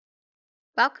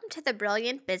Welcome to the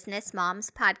Brilliant Business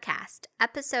Moms Podcast,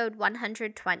 episode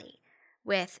 120,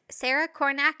 with Sarah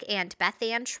Kornack and Beth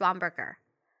Ann Schwamberger.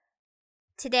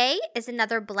 Today is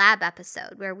another Blab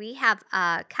episode where we have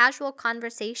a casual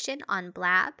conversation on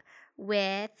Blab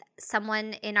with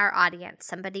someone in our audience,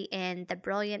 somebody in the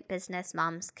Brilliant Business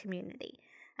Moms community.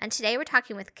 And today we're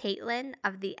talking with Caitlin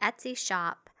of the Etsy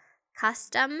shop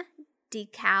Custom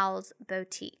Decals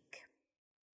Boutique,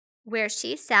 where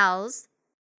she sells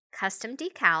custom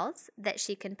decals that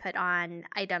she can put on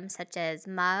items such as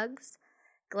mugs,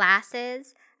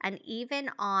 glasses, and even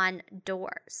on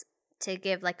doors to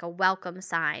give like a welcome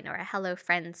sign or a hello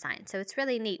friend sign. So it's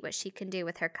really neat what she can do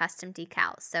with her custom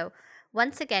decals. So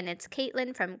once again, it's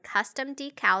Caitlin from Custom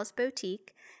Decals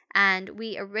Boutique, and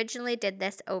we originally did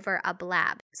this over a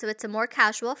Blab. So it's a more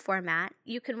casual format.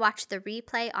 You can watch the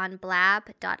replay on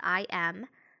blab.im.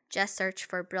 Just search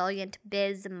for Brilliant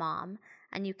Biz Mom,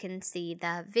 and you can see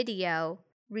the video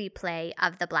replay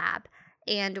of the Blab.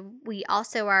 And we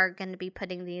also are going to be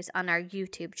putting these on our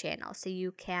YouTube channel, so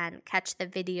you can catch the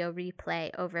video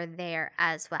replay over there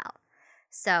as well.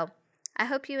 So I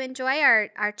hope you enjoy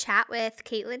our chat with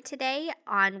Caitlin today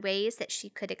on ways that she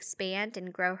could expand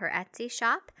and grow her Etsy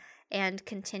shop and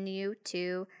continue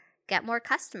to get more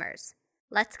customers.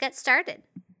 Let's get started.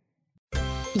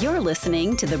 You're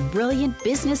listening to the Brilliant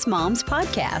Business Moms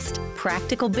Podcast,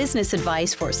 practical business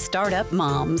advice for startup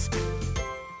moms.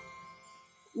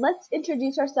 Let's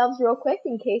introduce ourselves real quick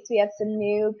in case we have some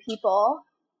new people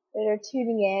that are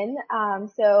tuning in.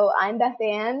 So I'm Beth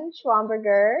Ann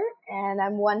Schwamberger, and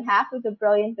I'm one half of the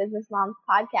Brilliant Business Moms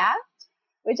Podcast,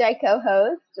 which I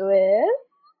co-host with...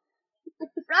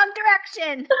 Wrong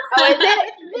direction. Oh, is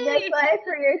it? This way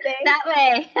for your thing? That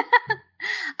way.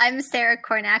 I'm Sarah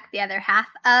Kornack, the other half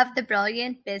of the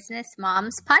Brilliant Business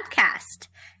Moms Podcast.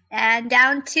 And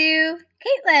down to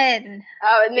Caitlin.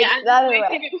 Oh, it makes the other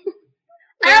way.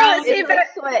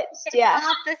 It's switched, yeah.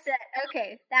 Opposite.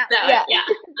 Okay, that way. Yeah.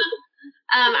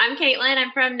 I'm Caitlin.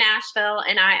 I'm from Nashville,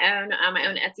 and I own my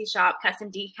own Etsy shop, Custom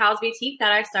Decals Boutique,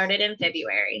 that I started in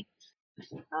February.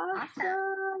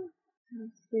 Awesome.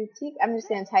 Boutique. I'm just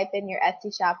going to type in your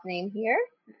Etsy shop name here.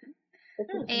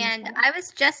 And I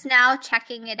was just now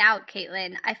checking it out,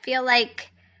 Caitlin. I feel like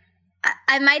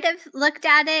I might have looked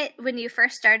at it when you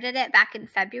first started it back in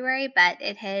February, but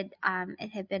it had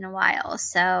been a while.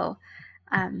 So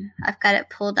I've got it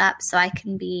pulled up so I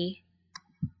can be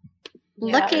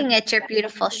looking at your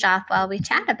beautiful shop while we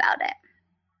chat about it.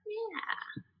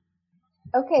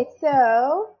 Yeah. Okay,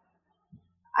 so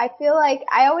I feel like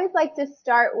I always like to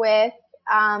start with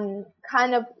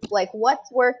kind of like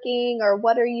what's working or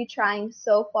what are you trying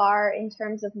so far in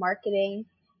terms of marketing.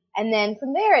 And then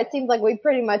from there, it seems like we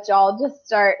pretty much all just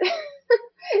start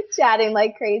chatting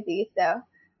like crazy. So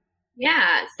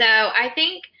I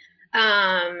think,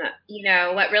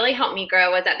 what really helped me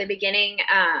grow was at the beginning,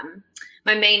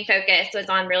 my main focus was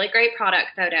on really great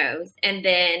product photos and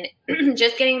then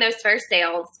just getting those first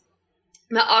sales.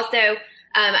 But also,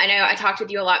 I know I talked with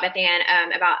you a lot, Beth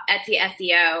Ann, about Etsy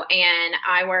SEO, and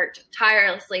I worked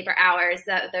tirelessly for hours,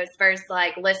 those first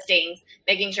listings,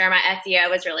 making sure my SEO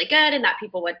was really good and that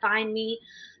people would find me.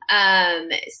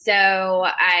 So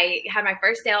I had my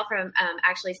first sale from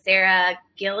actually Sarah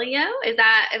Gillio.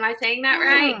 Am I saying that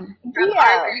right? Gio.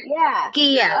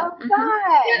 Oh, fun.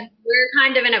 Yeah, we're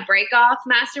kind of in a break-off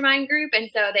mastermind group, and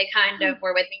so they kind of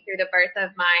were with me through the birth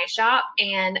of my shop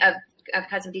and of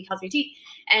Custom Decals Boutique.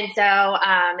 And so,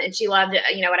 and she loved,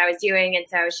 what I was doing. And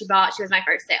so she was my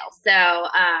first sale. So,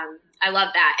 I love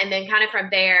that. And then kind of from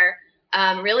there,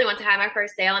 really once I had my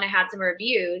first sale and I had some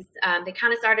reviews, they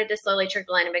kind of started to slowly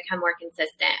trickle in and become more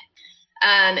consistent.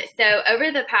 So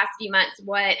over the past few months,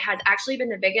 what has actually been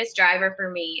the biggest driver for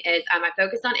me is, I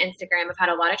focused on Instagram. I've had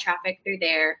a lot of traffic through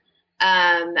there.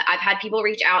 I've had people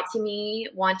reach out to me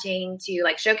wanting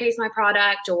to showcase my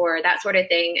product or that sort of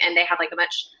thing. And they have a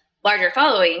much larger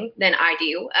following than I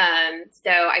do. So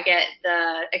I get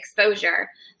the exposure.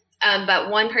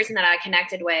 But one person that I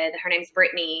connected with, her name's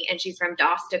Brittany, and she's from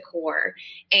DOS Decor,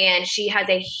 and she has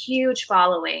a huge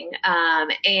following.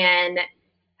 And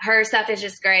her stuff is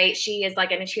just great. She is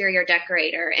an interior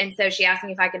decorator. And so she asked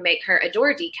me if I could make her a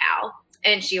door decal,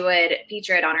 and she would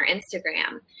feature it on her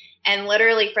Instagram. And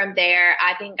literally from there,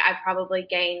 I think I've probably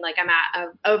gained, I'm at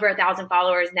over 1,000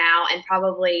 followers now, and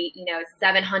probably,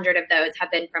 700 of those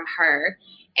have been from her.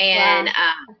 And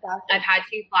awesome. I've had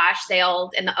 2 flash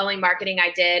sales, and the only marketing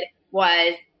I did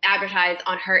was advertise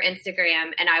on her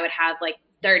Instagram, and I would have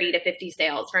 30 to 50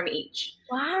 sales from each.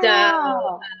 Wow.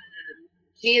 So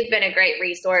she has been a great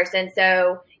resource. And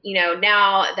so,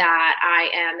 now that I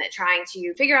am trying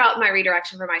to figure out my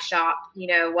redirection for my shop,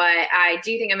 what I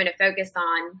do think I'm going to focus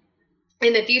on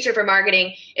in the future for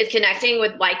marketing is connecting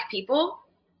with like people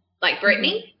like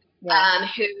Brittany,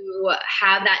 who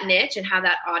have that niche and have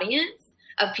that audience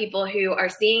of people who are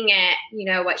seeing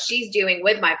it, what she's doing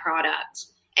with my product.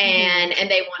 And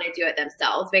they want to do it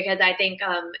themselves, because I think,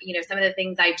 some of the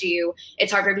things I do,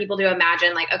 it's hard for people to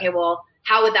imagine, like, okay, well,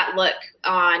 how would that look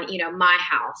on, my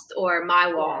house or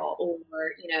my wall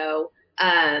or,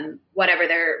 whatever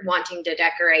they're wanting to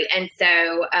decorate. And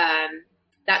so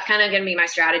that's kind of going to be my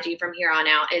strategy from here on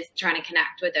out, is trying to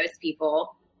connect with those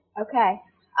people. Okay.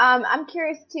 I'm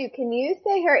curious too. Can you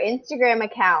say her Instagram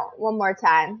account one more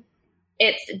time?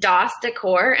 It's DOS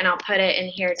Decor, and I'll put it in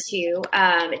here too.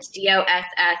 It's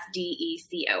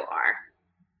DOSSDECOR.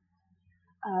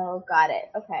 Oh, got it.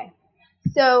 Okay.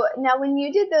 So now when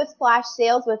you did those flash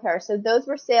sales with her, so those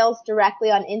were sales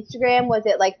directly on Instagram? Was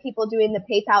it like people doing the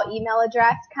PayPal email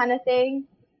address kind of thing?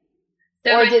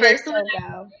 So or my did first it one,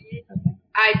 go?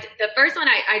 the first one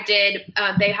I did,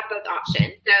 they have both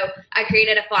options. So I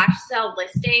created a flash sale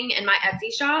listing in my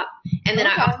Etsy shop, and then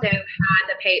I also had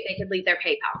they could leave their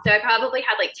PayPal. So I probably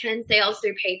had like 10 sales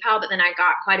through PayPal, but then I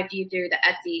got quite a few through the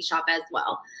Etsy shop as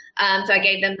well. So I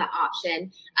gave them the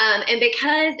option. And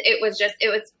because it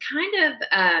was kind of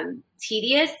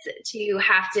tedious to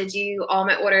have to do all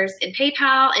my orders in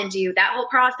PayPal and do that whole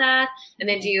process and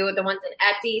then do the ones in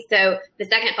Etsy. So the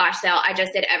second flash sale, I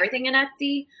just did everything in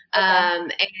Etsy.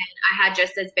 And I had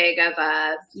just as big of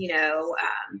a,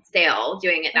 sale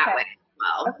doing it that way as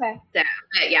well. Okay. So,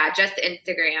 but yeah, just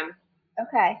Instagram.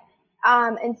 Okay.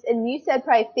 And you said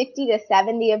probably 50 to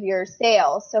 70 of your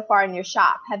sales so far in your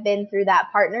shop have been through that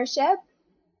partnership?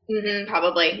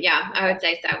 Probably. Yeah, I would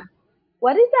say so.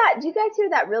 What is that? Do you guys hear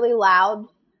that really loud,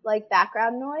 like,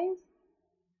 background noise?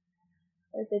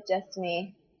 Or is it just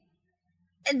me?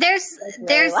 There's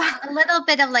a little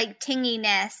bit of like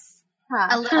tinginess,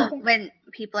 a little when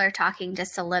people are talking,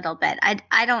 just a little bit.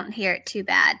 I don't hear it too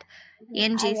bad.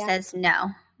 Angie says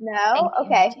no. No?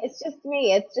 Okay. It's just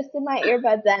me. It's just in my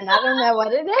earbuds then. I don't know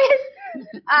what it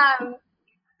is.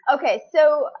 Okay,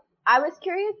 so I was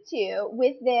curious too,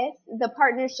 with this, the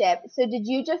partnership, so did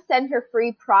you just send her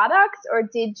free products, or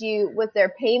was there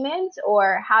payment,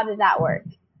 or how did that work?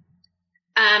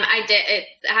 I did. It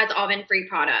has all been free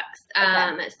products. So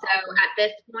at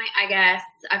this point, I guess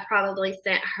I've probably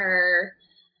sent her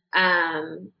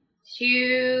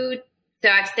so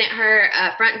I've sent her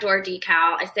a front door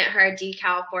decal. I sent her a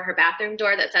decal for her bathroom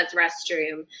door that says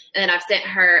restroom. And then I've sent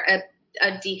her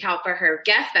a decal for her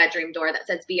guest bedroom door that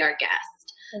says be our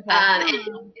guest. Okay.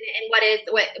 And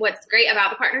what's great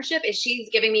about the partnership is she's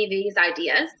giving me these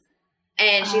ideas.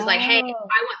 And she's like, hey, I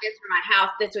want this for my house.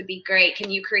 This would be great.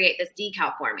 Can you create this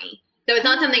decal for me? So it's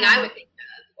not something I would think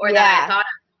of or that I thought of.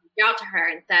 I reached out to her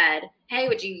and said, hey,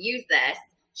 would you use this?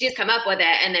 She's come up with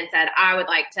it and then said, I would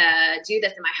like to do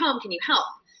this in my home. Can you help?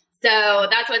 So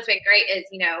that's what's been great is,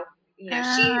 she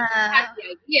has the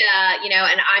idea,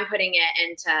 and I'm putting it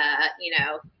into,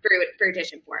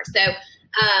 fruition for her. So,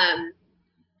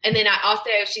 and then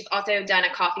she's also done a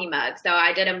coffee mug. So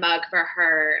I did a mug for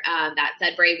her that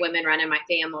said brave women run in my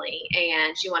family.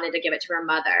 And she wanted to give it to her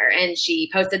mother. And she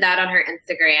posted that on her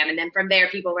Instagram. And then from there,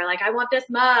 people were like, I want this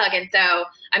mug. And so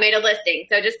I made a listing.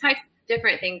 So just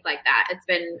different things like that.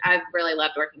 I've really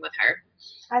loved working with her.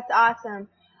 That's awesome.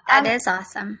 That is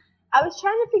awesome. I was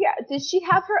trying to figure out, does she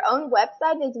have her own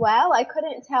website as well? I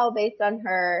couldn't tell based on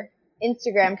her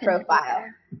Instagram profile.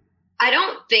 I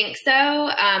don't think so.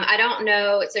 I don't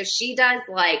know. So she does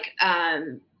like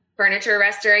furniture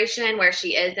restoration where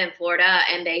she is in Florida,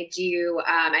 and they do,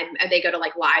 they go to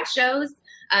like live shows.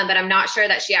 But I'm not sure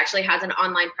that she actually has an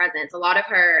online presence. A lot of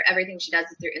everything she does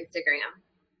is through Instagram.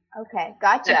 Okay,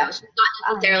 gotcha. So she's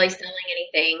not necessarily selling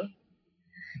anything.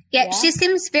 Yeah, she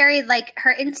seems very, like,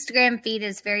 her Instagram feed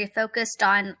is very focused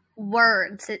on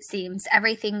words, it seems.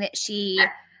 Everything that she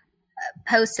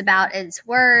posts about is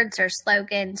words or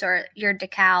slogans or your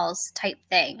decals type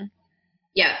thing.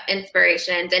 Yeah,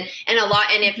 inspirations. And a lot,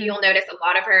 and if you'll notice, a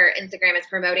lot of her Instagram is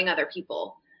promoting other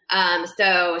people.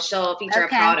 So she'll feature a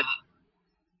product.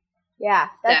 Yeah,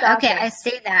 that's awesome. Okay, I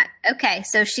see that. Okay,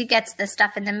 so she gets the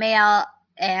stuff in the mail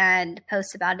and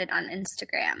posts about it on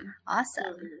Instagram.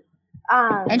 Awesome.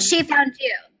 And she found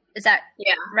you. Is that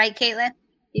right, Caitlin?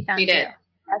 She found you.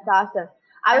 That's awesome.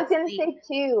 I was going to say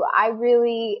too,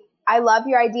 I love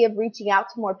your idea of reaching out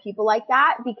to more people like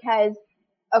that because,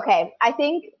 I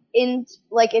think in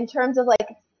terms of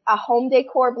like a home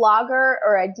decor blogger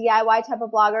or a DIY type of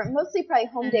blogger, mostly probably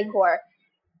home decor,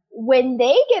 when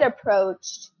they get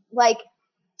approached, like,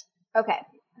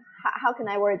 how can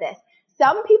I word this?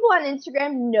 some people on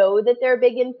Instagram know that they're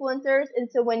big influencers, and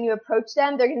so when you approach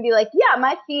them, they're going to be like, yeah,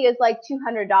 my fee is like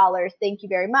 $200. Thank you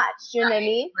very much. Do you know what I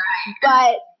mean?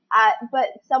 Right. But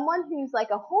someone who's like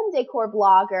a home decor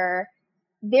blogger,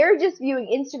 they're just viewing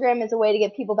Instagram as a way to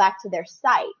get people back to their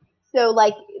site. So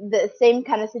like the same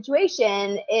kind of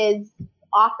situation is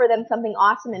offer them something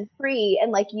awesome and free.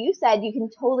 And like you said, you can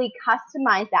totally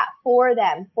customize that for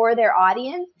them, for their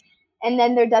audience. And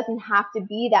then there doesn't have to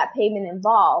be that payment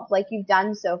involved like you've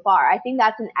done so far. I think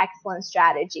that's an excellent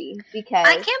strategy because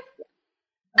I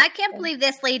can't believe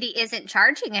this lady isn't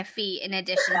charging a fee in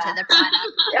addition to the product.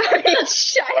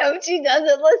 I hope she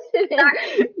doesn't listen.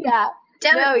 Yeah.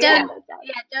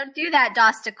 Don't do that,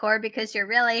 DOS Decor, because you're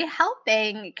really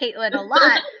helping Caitlin a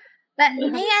lot. But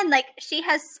man, like she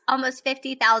has almost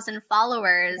 50,000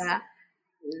 followers. Yeah.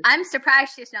 I'm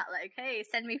surprised she's not like, hey,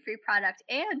 send me free product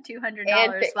and $200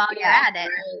 while you're at it.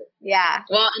 Yeah.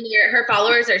 Well, and her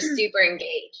followers are super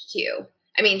engaged too.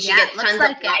 I mean, she gets tons of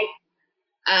likes.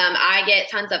 I get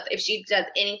tons of, if she does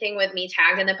anything with me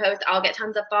tagged in the post, I'll get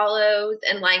tons of follows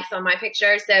and likes on my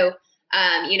picture. So,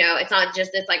 it's not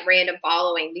just this like random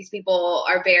following. These people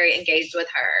are very engaged with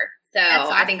her. So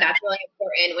awesome. I think that's really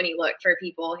important when you look for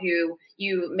people who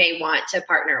you may want to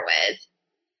partner with.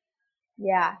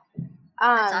 Yeah.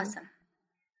 That's awesome.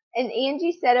 And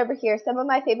Angie said over here, some of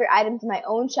my favorite items in my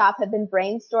own shop have been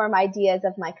brainstorm ideas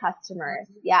of my customers.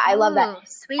 Yeah, I love that.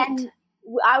 Sweet. And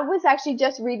I was actually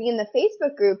just reading in the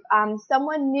Facebook group,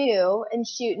 someone new, and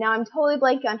shoot, now I'm totally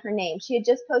blanking on her name. She had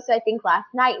just posted, I think, last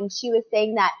night, and she was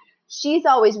saying that she's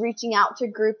always reaching out to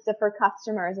groups of her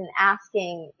customers and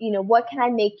asking, what can I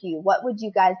make you? What would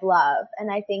you guys love?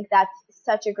 And I think that's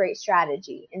such a great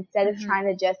strategy. Instead of trying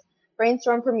to just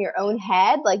brainstorm from your own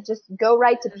head, like just go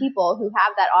right to people who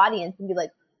have that audience and be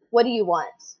like, what do you want?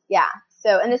 Yeah.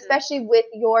 So, and especially with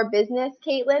your business,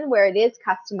 Caitlin, where it is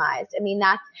customized. I mean,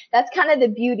 that's kind of the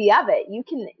beauty of it. You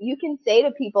can say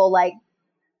to people like,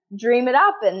 dream it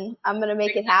up and I'm going to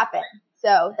make it happen.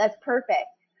 So that's perfect.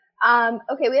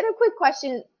 Okay. We had a quick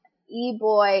question,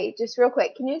 E-Boy, just real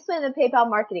quick. Can you explain the PayPal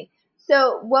marketing?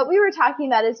 So what we were talking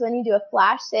about is when you do a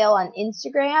flash sale on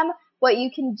Instagram, what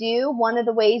you can do, one of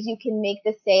the ways you can make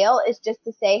the sale is just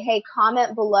to say, hey,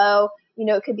 comment below.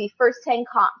 It could be first 10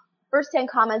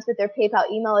 comments with their PayPal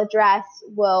email address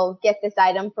will get this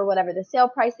item for whatever the sale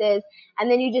price is.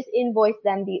 And then you just invoice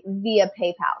them via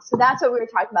PayPal. So that's what we were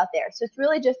talking about there. So it's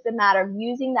really just a matter of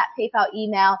using that PayPal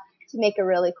email to make a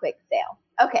really quick sale.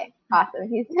 Okay, awesome.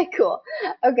 He's like, cool.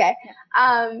 Okay.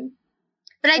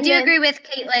 But I do agree with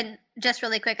Caitlin, just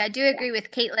really quick. I do agree with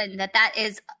Caitlin that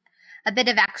is a bit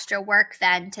of extra work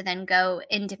then to then go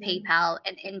into PayPal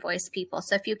and invoice people.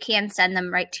 So if you can send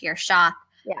them right to your shop,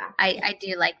 I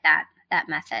do like that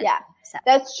method. Yeah, so.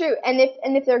 That's true. And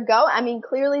if they're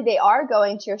clearly they are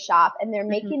going to your shop and they're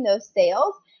making those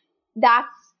sales, that's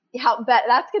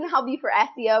going to help you for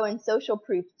SEO and social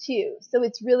proof too. So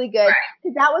it's really good.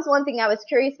 Because that was one thing I was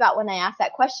curious about when I asked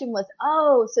that question was,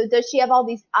 so does she have all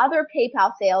these other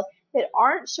PayPal sales that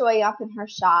aren't showing up in her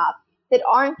shop, that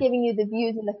aren't giving you the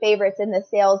views and the favorites and the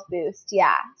sales boost?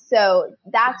 Yeah. So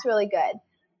that's really good.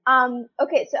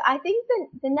 Okay. So I think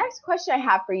the next question I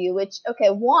have for you,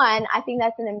 one, I think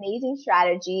that's an amazing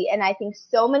strategy. And I think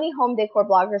so many home decor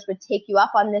bloggers would take you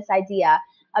up on this idea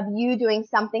of you doing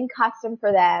something custom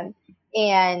for them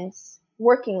and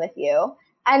working with you.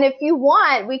 And if you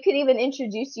want, we could even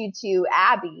introduce you to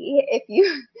Abby, if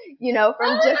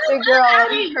from just a girl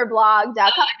and her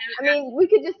blog.com. I mean, we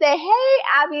could just say, hey,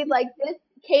 Abby, like this,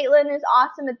 Caitlin is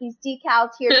awesome at these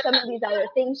decals. Here's some of these other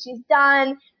things she's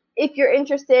done. If you're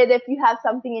interested, if you have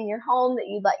something in your home that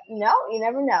you'd like, you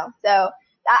never know. So,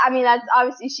 that's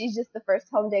obviously she's just the first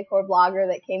home decor blogger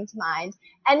that came to mind.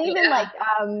 And even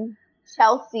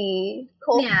Chelsea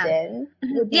Colston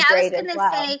would be great as well. I was going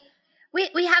to say,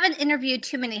 we haven't interviewed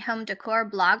too many home decor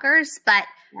bloggers, but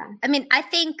I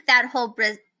think that whole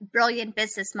brilliant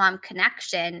business mom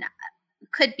connection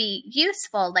could be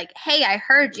useful. Like, hey, I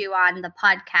heard you on the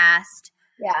podcast.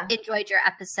 Yeah. Enjoyed your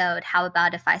episode. How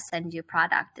about if I send you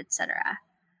product, etc.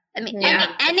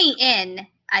 Any in,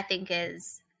 I think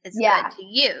is good to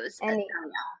use.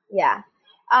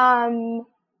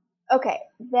 Okay,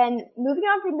 then moving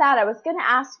on from that, I was going to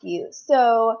ask you,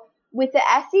 so with the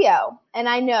SEO, and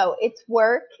I know it's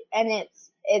work and it's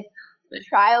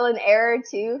trial and error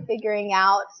too, figuring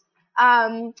out,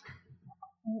 do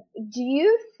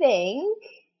you think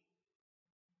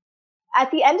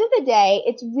at the end of the day,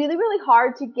 it's really, really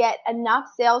hard to get enough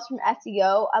sales from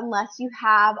SEO unless you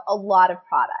have a lot of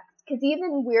products? Because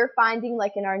even we're finding,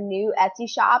 like in our new Etsy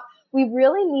shop, we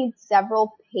really need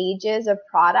several pages of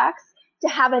products to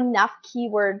have enough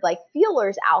keyword like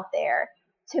feelers out there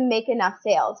to make enough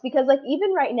sales. Because like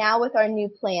even right now with our new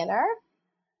planner,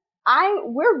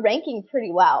 we're ranking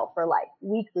pretty well for like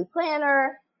weekly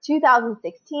planner,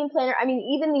 2016 planner. I mean,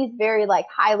 even these very like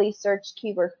highly searched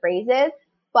keyword phrases,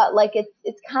 but like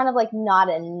it's kind of like not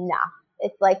enough.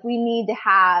 It's like we need to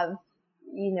have,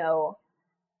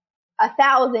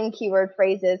 1,000 keyword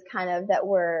phrases kind of that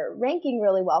we're ranking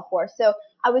really well for. So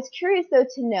I was curious though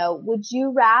to know, would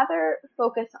you rather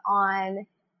focus on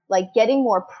like getting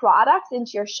more products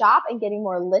into your shop and getting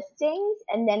more listings,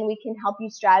 and then we can help you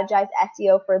strategize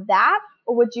SEO for that?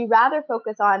 Or would you rather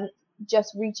focus on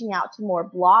just reaching out to more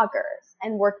bloggers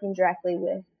and working directly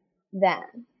with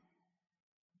them?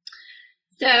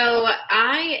 So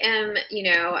I am,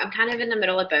 I'm kind of in the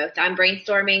middle of both. I'm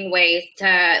brainstorming ways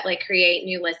to like create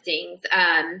new listings.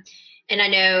 And I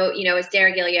know, with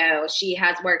Sarah Gilio, she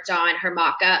has worked on her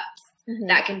mock-ups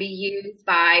that can be used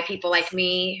by people like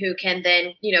me who can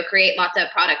then, create lots of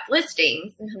product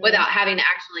listings without having to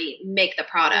actually make the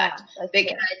product.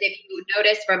 Because if you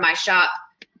notice from my shop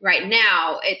right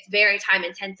now, it's very time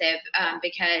intensive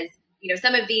because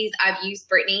some of these I've used.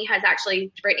 Brittany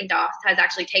Doss has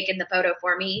actually taken the photo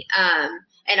for me.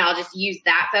 And I'll just use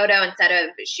that photo instead of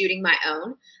shooting my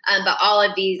own. But all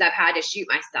of these I've had to shoot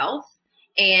myself.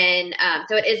 And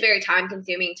so it is very time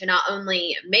consuming to not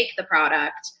only make the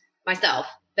product myself,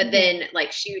 but then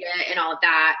like shoot it and all of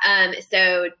that.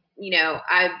 So,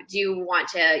 I do want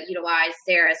to utilize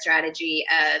Sarah's strategy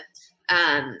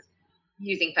of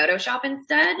using Photoshop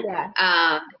instead.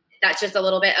 Yeah. That's just a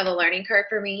little bit of a learning curve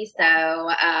for me. So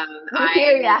I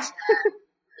hear ya.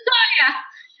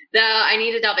 So I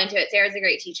need to delve into it. Sarah's a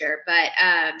great teacher, but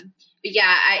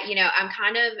yeah, I'm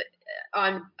kind of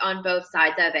on both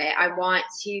sides of it. I want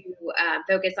to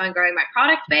focus on growing my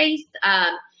product base.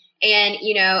 And,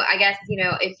 I guess,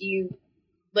 if you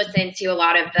listen to a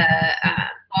lot of the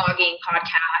blogging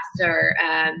podcasts or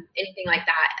anything like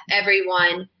that,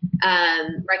 everyone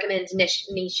recommends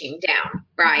niching down,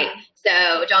 right?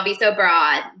 So don't be so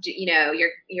broad.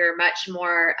 You're much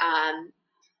more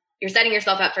you're setting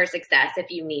yourself up for success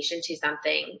if you niche into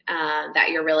something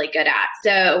that you're really good at.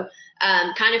 So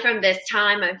kind of from this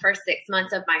time, my first 6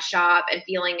 months of my shop and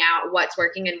feeling out what's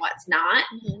working and what's not,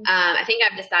 I think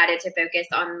I've decided to focus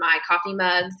on my coffee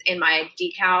mugs and my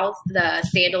decals, the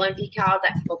standalone decals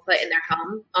that people put in their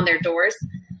home on their doors.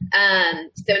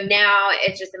 So now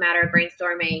it's just a matter of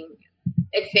brainstorming,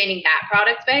 expanding that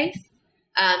product base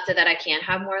so that I can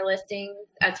have more listings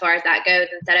as far as that goes.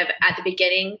 Instead of at the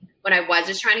beginning, when I was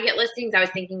just trying to get listings, I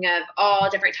was thinking of all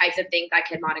different types of things I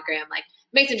could monogram, like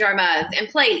mason jar mugs and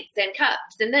plates and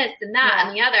cups and this and that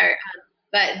and the other.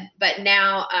 But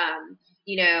now, I've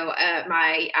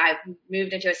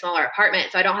moved into a smaller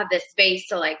apartment, so I don't have this space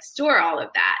to like store all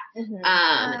of that. So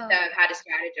I've had to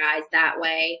strategize that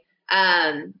way.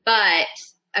 But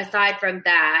aside from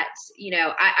that,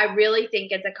 I really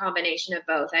think it's a combination of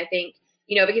both. I think,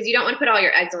 because you don't want to put all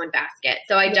your eggs in one basket.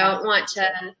 So I don't want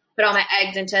to put all my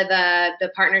eggs into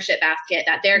the partnership basket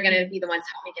that they're going to be the ones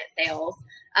helping me get sales.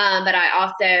 But I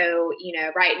also,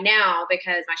 right now,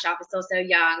 because my shop is still so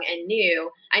young and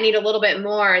new, I need a little bit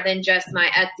more than just my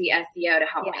Etsy SEO to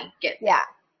help me get sales. Yeah,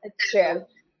 that's true.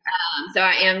 So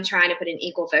I am trying to put an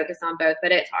equal focus on both,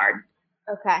 but it's hard.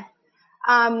 Okay.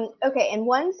 Okay. And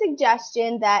one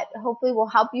suggestion that hopefully will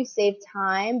help you save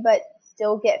time, but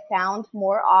still get found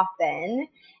more often.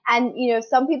 And,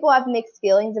 some people have mixed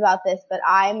feelings about this, but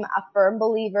I'm a firm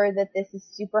believer that this is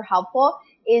super helpful,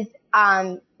 is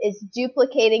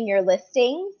duplicating your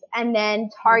listings and then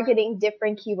targeting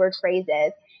different keyword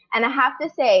phrases. And I have to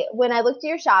say, when I looked at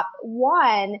your shop,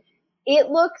 one, it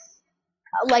looks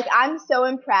like I'm so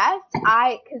impressed.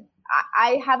 Because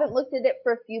I haven't looked at it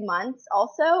for a few months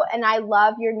also, and I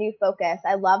love your new focus.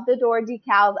 I love the door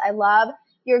decals. I love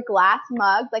your glass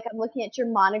mugs. Like I'm looking at your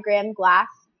monogram glass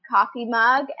coffee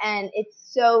mug, and it's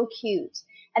so cute.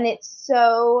 And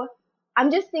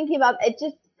I'm just thinking about, it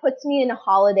just puts me in a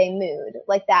holiday mood,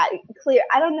 like that clear.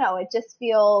 I don't know. It just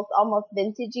feels almost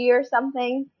vintagey or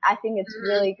something. I think it's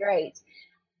really great.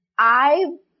 I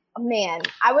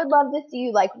would love to see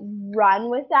you like run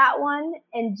with that one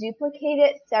and duplicate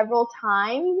it several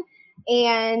times.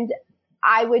 And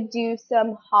I would do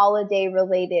some holiday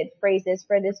related phrases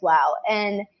for it as well.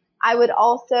 And I would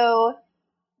also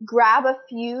grab a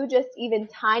few just even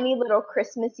tiny little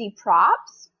Christmassy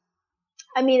props.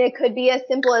 I mean, it could be as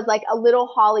simple as like a little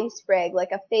holly sprig,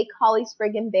 like a fake holly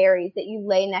sprig and berries that you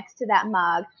lay next to that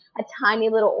mug, a tiny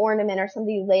little ornament or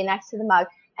something you lay next to the mug,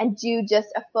 and do just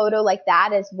a photo like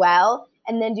that as well.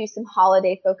 And then do some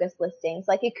holiday focused listings.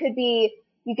 Like it could be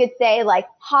you could say like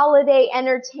holiday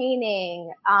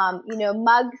entertaining,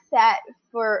 mug set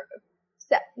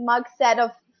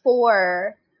of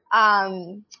 4,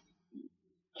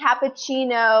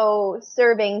 cappuccino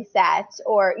serving set,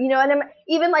 or, and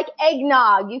even like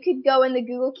eggnog. You could go in the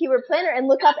Google Keyword Planner and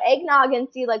look up eggnog and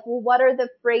see like, well, what are the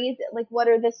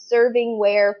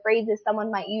servingware phrases someone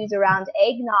might use around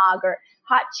eggnog, or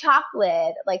hot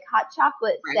chocolate Right.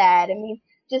 set. I mean,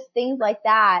 just things like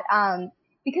that.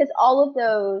 Because all of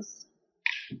those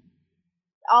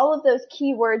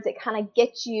keywords that kind of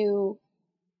get you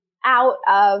out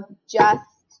of just,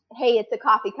 hey, it's a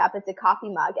coffee cup, it's a coffee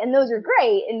mug. And those are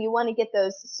great, and you want to get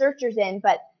those searchers in,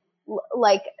 but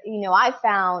I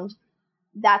found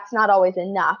that's not always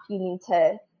enough. You need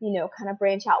to, kind of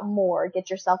branch out more, get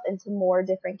yourself into more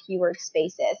different keyword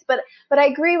spaces. But I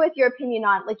agree with your opinion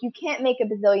on, like, you can't make a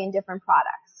bazillion different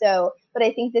products. So, but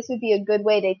I think this would be a good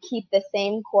way to keep the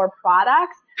same core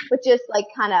products, but just like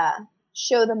kind of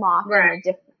show them off Right.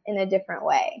 in a different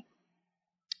way.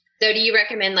 So do you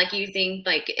recommend like using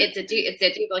like it's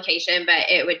a duplication, but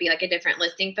it would be like a different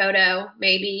listing photo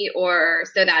maybe, or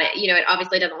so that it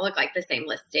obviously doesn't look like the same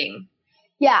listing?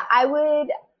 Yeah, I would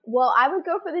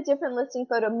go for the different listing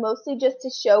photo, mostly just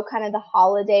to show kind of the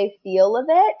holiday feel of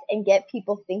it and get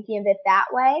people thinking of it that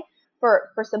way for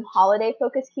some holiday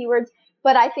focused keywords.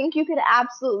 But I think you could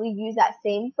absolutely use that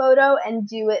same photo and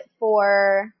do it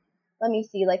for, let me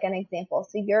see, like an example.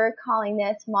 So you're calling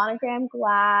this monogram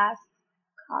glass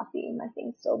coffee. My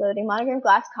thing's still loading. Monogram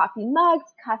glass coffee mugs,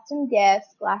 custom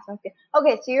gifts, glass mugs.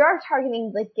 Okay, so you are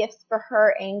targeting the gifts for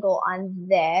her angle on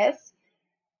this.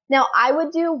 Now, I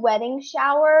would do wedding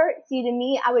shower. See, to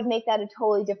me, I would make that a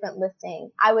totally different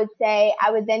listing. I would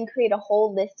then create a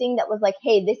whole listing that was like,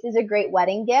 hey, this is a great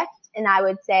wedding gift. And I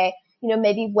would say,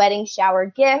 maybe wedding shower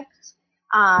gift,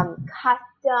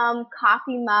 custom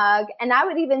coffee mug. And I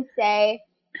would even say,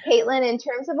 Caitlin, in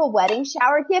terms of a wedding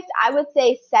shower gift, I would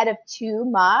say set of 2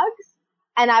 mugs.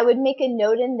 And I would make a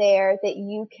note in there that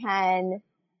you can,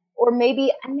 or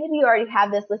maybe you already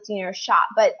have this listing in your shop,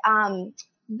 but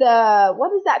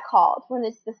what is that called when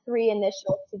it's the 3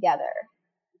 initials together?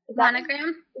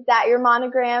 Monogram? Is that your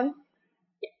monogram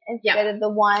instead of the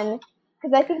 1?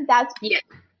 Because I think that's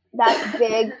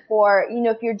big for,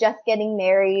 if you're just getting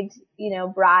married,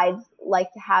 brides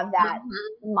like to have that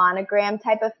monogram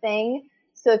type of thing.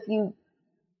 So if you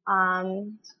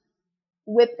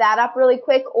whip that up really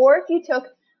quick, or if you took,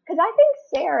 because I think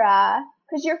Sarah,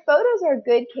 because your photos are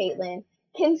good, Caitlin,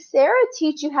 can Sarah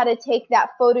teach you how to take that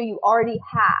photo you already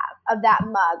have of that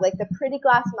mug, like the pretty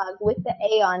glass mug with the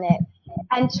A on it,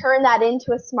 and turn that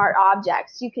into a smart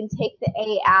object? So you can take the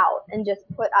A out and just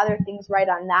put other things right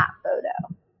on that photo.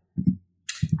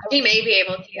 She may be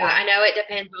able to. Yeah. I know it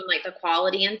depends on like the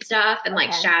quality and stuff and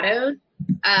like shadows.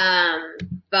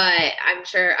 But I'm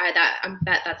sure I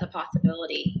bet that's a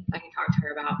possibility I can talk to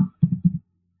her about.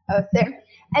 Oh, Sarah.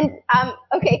 And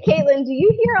okay, Caitlin, do you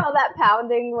hear all that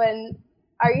pounding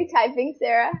are you typing,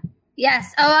 Sarah?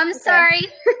 Yes. Oh, I'm sorry.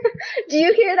 Do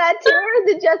you hear that too, or is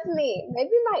it just me?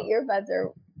 Maybe my earbuds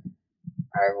are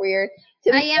weird.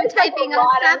 I am typing.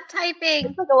 I'll stop typing.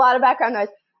 It's like a lot of background noise.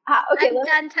 Okay, I'm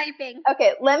done typing.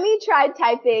 Okay, let me try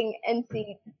typing and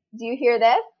see. Do you hear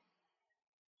this?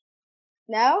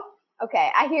 No?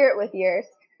 Okay, I hear it with yours.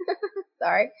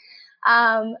 Sorry.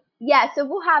 Yeah, so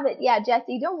we'll have it. Yeah,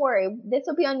 Jesse, don't worry. This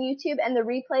will be on YouTube, and the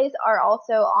replays are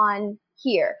also on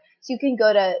here. So you can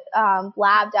go to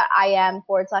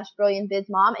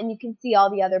blab.im/brilliantbizmom, and you can see all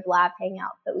the other Blab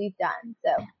hangouts that we've done.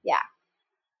 So, yeah.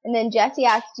 And then Jesse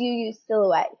asked, do you use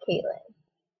Silhouette, Caitlin?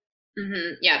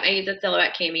 Mm-hmm. Yeah, I use a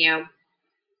Silhouette Cameo.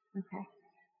 Okay.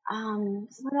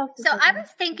 What else? So I was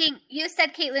thinking, you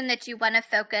said, Caitlin, that you want to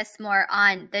focus more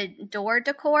on the door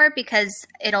decor because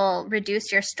it'll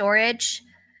reduce your storage,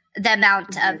 the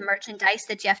amount of merchandise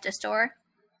that you have to store.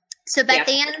 So Beth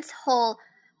Ann's whole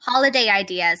holiday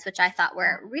ideas, which I thought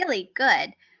were really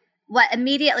good, what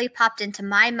immediately popped into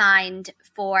my mind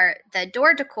for the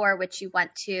door decor, which you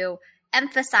want to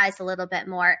emphasize a little bit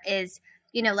more, is,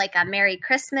 like a Merry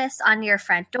Christmas on your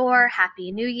front door,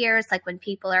 Happy New Year's, like when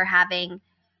people are having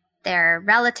their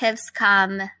relatives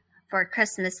come for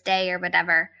Christmas Day or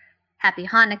whatever, Happy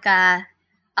Hanukkah,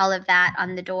 all of that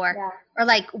on the door. Yeah. Or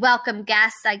like welcome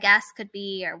guests, I guess, could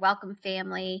be, or welcome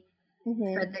family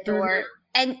for the door.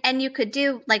 And you could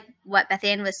do like what Beth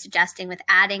Ann was suggesting with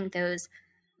adding those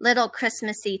little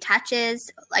Christmassy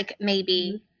touches, like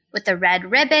maybe with a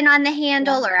red ribbon on the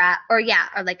handle or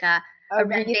like a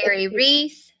red berry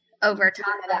wreath over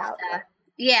top of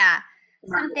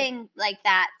something like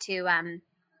that to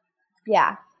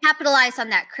capitalize on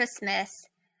that Christmas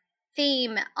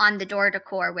theme on the door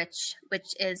decor, which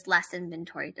is less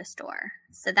inventory to store.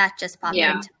 So that just popped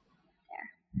into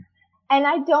there. And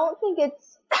I don't think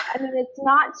it's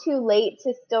not too late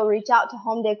to still reach out to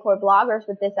home decor bloggers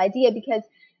with this idea, because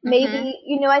maybe,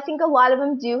 I think a lot of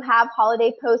them do have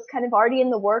holiday posts kind of already in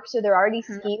the works, or they're already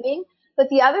scheming. But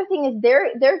the other thing is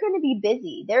they're going to be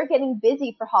busy. They're getting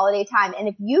busy for holiday time. And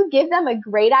if you give them a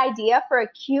great idea for a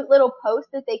cute little post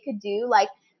that they could do, like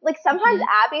sometimes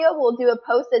Abby will do a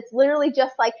post that's literally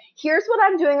just like, here's what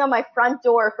I'm doing on my front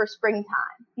door for springtime.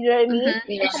 You know what I mean?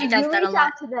 Yeah, she does that a lot. You reach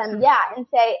out to them, and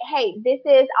say, hey,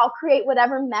 I'll create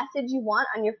whatever message you want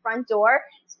on your front door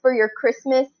for your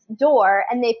Christmas door.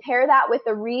 And they pair that with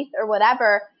a wreath or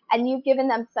whatever. And you've given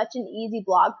them such an easy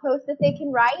blog post that they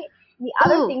can write. The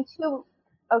other thing too,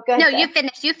 go ahead. No, you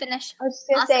finish. I was just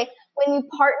going to say, when you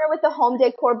partner with a home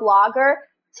decor blogger,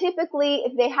 typically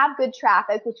if they have good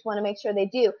traffic, which you want to make sure they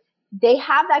do, they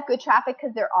have that good traffic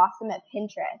because they're awesome at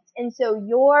Pinterest. And so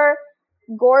you're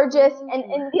gorgeous. And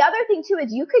the other thing too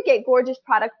is you could get gorgeous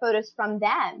product photos from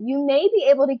them. You may be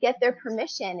able to get their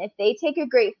permission. If they take a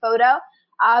great photo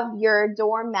of your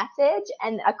door message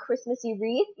and a Christmassy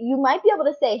wreath, you might be able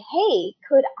to say, hey,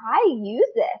 could I use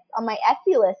this on my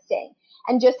Etsy listing?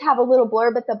 And just have a little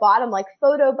blurb at the bottom, like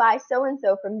photo by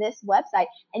so-and-so from this website.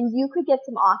 And you could get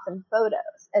some awesome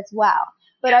photos as well.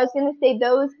 But I was going to say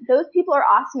those people are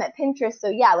awesome at Pinterest. So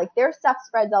yeah, like their stuff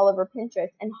spreads all over Pinterest,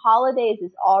 and holidays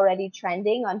is already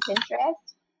trending on Pinterest.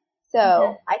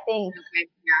 So I think,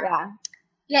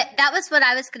 Yeah, that was what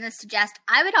I was going to suggest.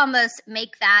 I would almost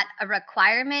make that a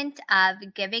requirement of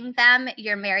giving them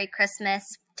your Merry Christmas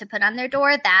to put on their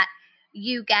door, that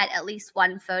you get at least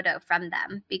one photo from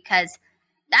them, because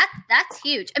that's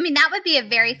huge. I mean, that would be a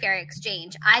very fair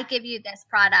exchange. I give you this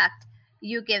product,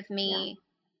 you give me,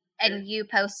 and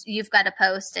you've got a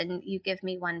post, and you give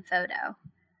me one photo.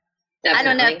 Definitely. I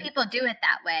don't know if people do it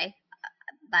that way,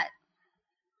 but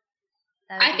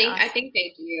I think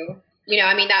they do.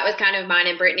 That was kind of mine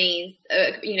and Brittany's,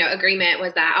 agreement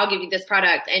was that I'll give you this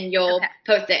product and you'll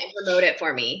post it and promote it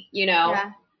for me,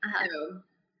 Yeah. So.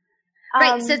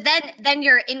 Right. So then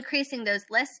you're increasing those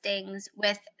listings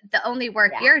with the only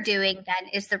work you're doing then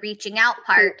is the reaching out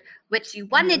part, which you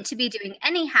wanted to be doing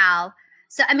anyhow.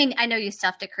 So, I mean, I know you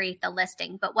still have to create the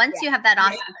listing, but once you have that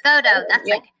awesome photo,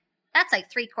 that's like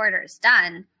 3/4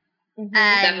 done.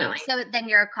 And so then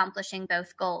you're accomplishing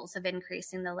both goals of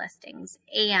increasing the listings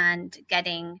and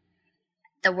getting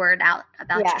the word out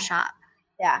about your shop.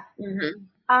 Yeah.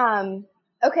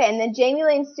 Okay, and then Jamie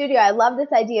Lane Studio, I love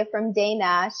this idea from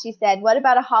Dana. She said, what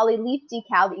about a holly leaf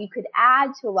decal that you could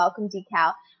add to a welcome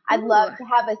decal? I'd love to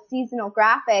have a seasonal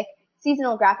graphic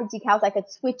decals I could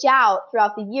switch out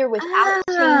throughout the year without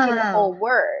changing the whole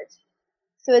word.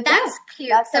 So that's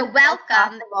cute. So welcome.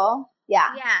 Possible.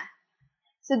 Yeah.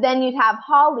 So then you'd have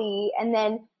holly, and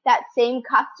then that same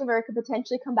customer could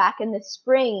potentially come back in the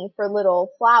spring for little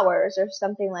flowers or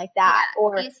something like that,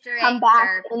 or Easter come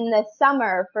back in the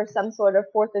summer for some sort of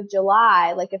 4th of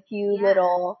July, like a few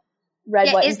little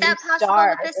red, white, and blue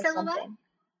stars or something.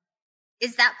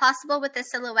 Is that possible with the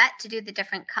silhouette to do the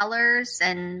different colors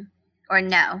or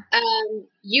no?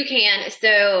 You can.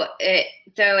 So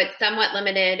it's somewhat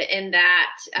limited in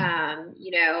that,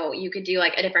 you could do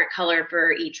like a different color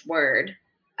for each word.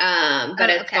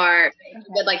 But as far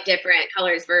with like different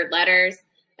colors for letters,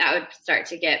 that would start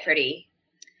to get pretty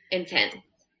intense.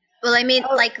 Well, I mean,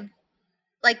 like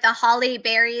the holly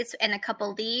berries and a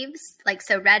couple leaves, like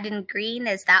so red and green.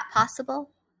 Is that possible?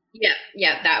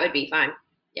 Yeah, that would be fine.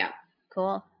 Yeah.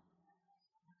 Cool.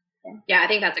 Yeah, I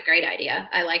think that's a great idea.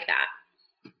 I like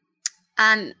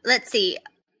that. Let's see.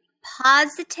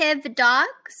 Positive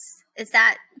dogs. Is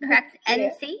that correct?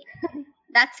 NC?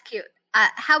 That's cute.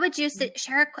 How would you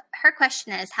her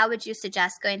question is, how would you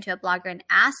suggest going to a blogger and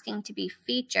asking to be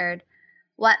featured?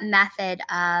 What method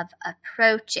of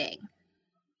approaching?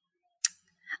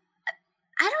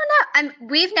 I don't know.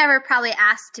 We've never probably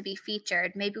asked to be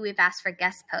featured. Maybe we've asked for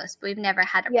guest posts, but we've never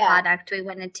had a product we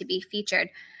wanted to be featured.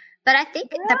 But I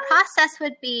think the process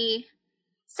would be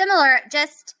similar.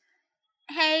 Just,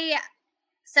 hey,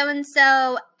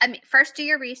 so-and-so, first do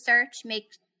your research, make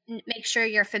sure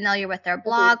you're familiar with their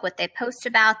blog, what they post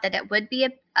about, that it would be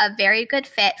a very good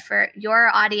fit for your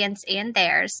audience and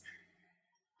theirs.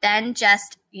 Then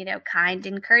just, kind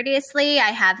and courteously,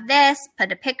 I have this,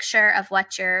 put a picture of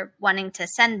what you're wanting to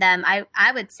send them.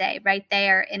 I would say right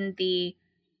there in the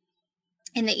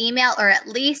email, or at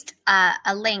least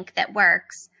a link that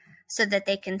works so that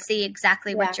they can see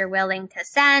exactly what you're willing to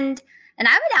send. And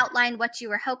I would outline what you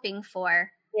were hoping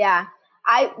for. Yeah.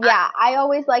 I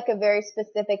always like a very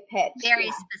specific pitch. Very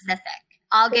specific.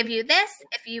 I'll give you this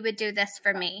if you would do this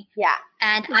for me. Yeah.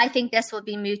 And I think this will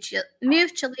be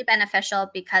mutually beneficial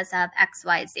because of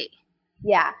XYZ.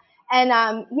 Yeah. And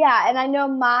and I know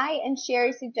Mai and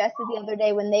Sherry suggested the other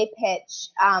day when they pitch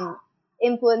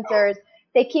influencers,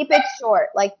 they keep it short,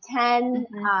 like 10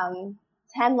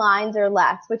 lines or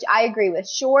less, which I agree with.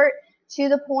 Short, to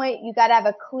the point. You got to have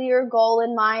a clear goal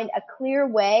in mind, a clear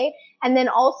way. And then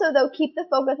also, though, keep the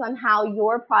focus on how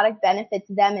your product benefits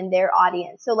them and their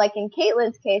audience. So like in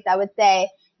Caitlin's case, I would say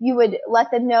you would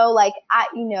let them know, like,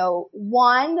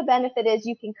 one, the benefit is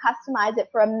you can customize it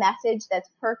for a message that's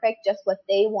perfect, just what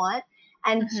they want.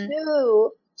 And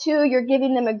two, you're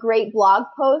giving them a great blog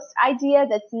post idea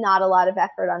that's not a lot of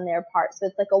effort on their part. So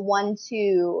it's like a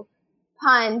 1-2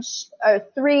 punch, or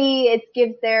 3, it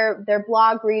gives their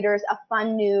blog readers a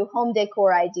fun new home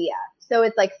decor idea. So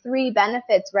it's like 3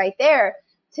 benefits right there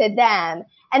to them.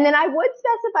 And then I would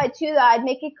specify too that I'd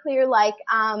make it clear, like,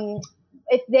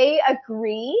 if they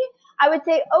agree, I would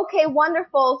say, okay,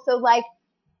 wonderful. So like,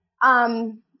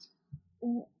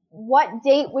 what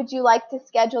date would you like to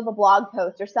schedule the blog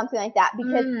post or something like that?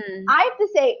 Because I have to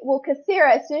say, well, because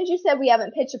Sarah, as soon as you said we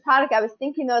haven't pitched a product, I was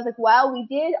thinking, I was like, well, we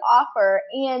did offer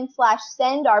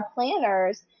and/send our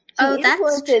planners to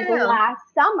influencers last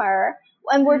summer.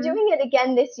 And we're doing it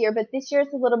again this year, but this year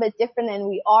is a little bit different, and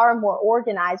we are more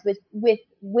organized with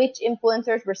which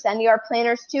influencers we're sending our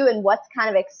planners to and what's kind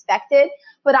of expected.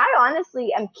 But I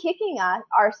honestly am kicking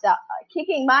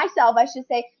myself, I should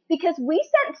say, because we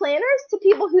sent planners to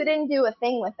people who didn't do a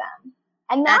thing with them.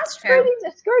 And that's pretty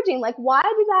discouraging. Like, why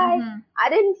did I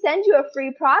didn't send you a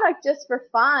free product just for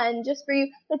fun, just for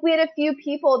you. Like, we had a few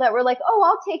people that were like, oh,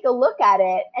 I'll take a look at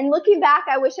it. And looking back,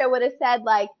 I wish I would have said,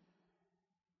 like,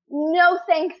 no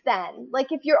thanks then.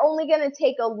 Like, if you're only going to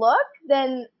take a look,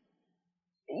 then,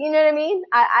 you know what I mean?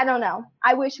 I don't know.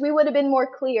 I wish we would have been more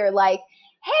clear. Like,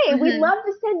 hey, we'd love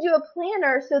to send you a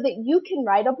planner so that you can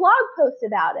write a blog post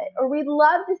about it. Or we'd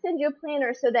love to send you a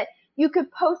planner so that you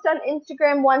could post on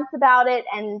Instagram once about it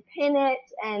and pin it,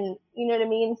 and you know what I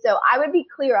mean? So I would be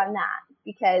clear on that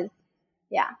because,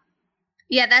 yeah.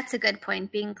 Yeah, that's a good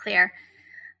point, being clear.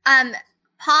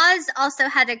 Pause also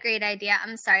had a great idea.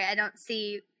 I'm sorry, I don't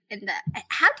see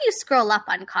how do you scroll up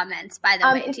on comments, by the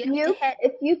way?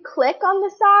 If you click on the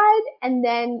side and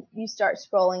then you start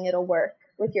scrolling, it'll work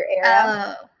with your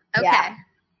arrow. Oh, okay. Yeah.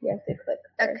 You have to click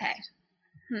first. Okay.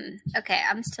 Okay,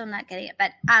 I'm still not getting it.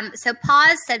 But so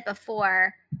Pause said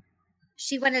before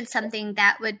she wanted something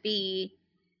that would be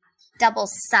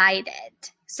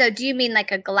double-sided. So do you mean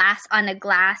like on a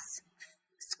glass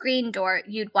screen door,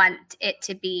 you'd want it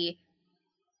to be,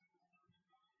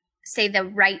 say, the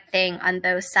right thing on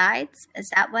both sides? Is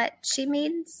that what she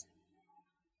means?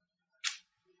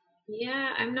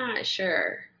 Yeah, I'm not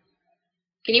sure.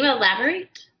 Can you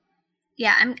elaborate?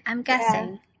 Yeah, I'm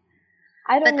guessing. Yeah.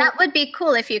 I don't know. That would be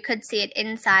cool if you could see it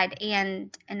inside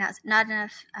and that's not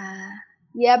enough.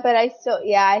 Yeah, but I still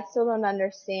don't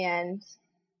understand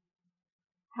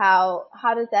how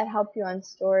does that help you on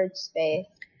storage space?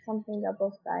 Something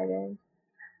double-sided.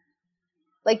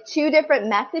 Like 2 different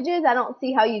messages, I don't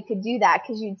see how you could do that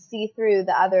because you'd see through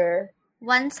the other.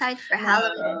 One side for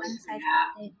Halloween, one side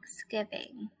for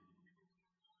Thanksgiving.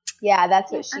 Yeah,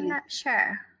 that's what I'm not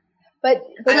sure. But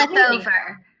flip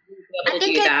over. I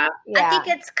think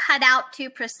it's cut out too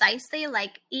precisely.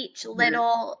 Like each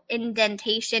little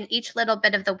indentation, each little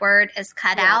bit of the word is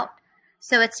cut out.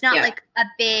 So it's not like a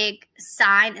big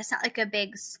sign. It's not like a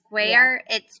big square.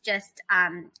 Yeah. It's just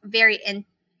very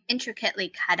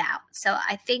intricately cut out. So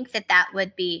I think that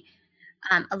would be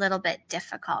a little bit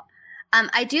difficult.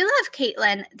 I do love,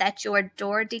 Caitlin, that your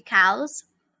door decals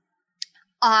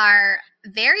are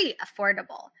very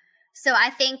affordable. So I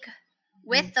think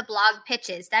with the blog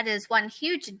pitches, that is one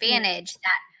huge advantage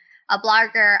that a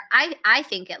blogger, I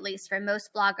think at least for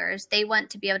most bloggers, they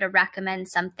want to be able to recommend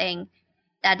something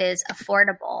that is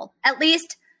affordable. At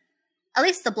least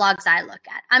the blogs I look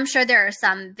at. I'm sure there are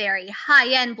some very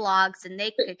high-end blogs and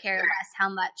they could care less how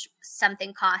much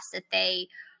something costs that they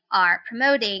are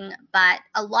promoting, but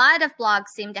a lot of blogs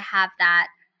seem to have that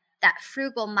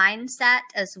frugal mindset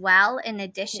as well, in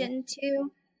addition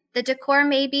to the decor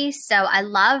maybe. So I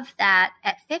love that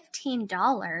at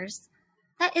 $15.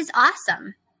 That is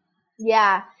awesome.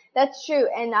 Yeah, that's true.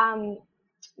 And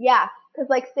because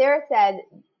like Sarah said,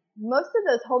 most of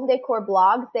those home decor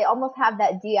blogs, they almost have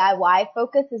that DIY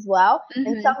focus as well.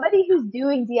 And somebody who's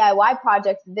doing DIY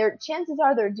projects, chances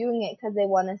are they're doing it because they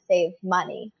want to save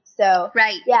money. So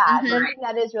I think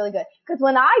that is really good. Because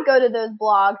when I go to those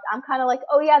blogs, I'm kind of like,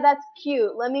 oh yeah, that's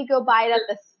cute. Let me go buy it at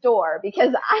the store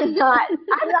because I'm not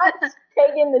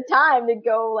taking the time to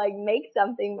go like make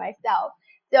something myself.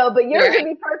 So, but yours would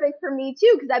be perfect for me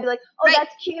too, because I'd be like, oh,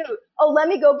 that's cute. Oh, let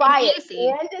me go buy it.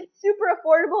 And it's super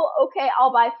affordable. Okay,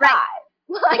 I'll buy 5.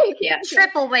 Like,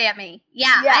 triple whammy.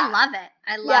 Yeah, I love it.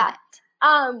 I love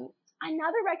it.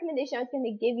 Another recommendation I was going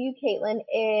to give you, Caitlin,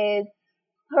 is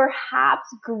perhaps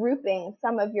grouping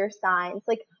some of your signs.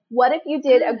 Like, what if you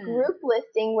did a group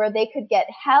listing where they could get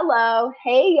hello,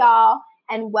 hey y'all,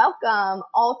 and welcome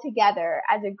all together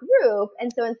as a group?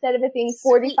 And so instead of it being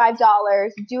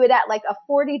 $45, do it at like a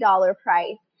 $40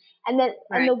 price. And then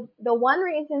and the one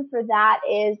reason for that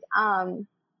is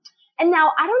and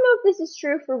now I don't know if this is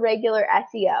true for regular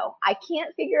SEO. I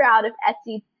can't figure out if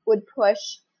Etsy would push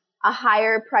a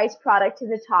higher price product to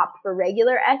the top for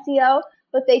regular SEO,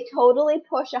 but they totally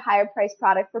push a higher price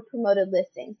product for promoted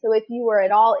listings. So if you were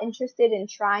at all interested in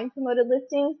trying promoted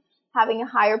listings, having a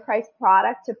higher price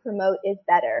product to promote is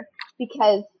better,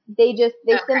 because they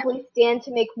simply stand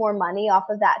to make more money off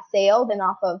of that sale than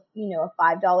off of, a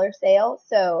 $5 sale.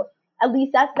 So at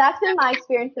least that's been my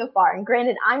experience so far. And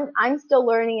granted, I'm still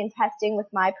learning and testing with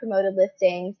my promoted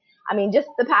listings. I mean, just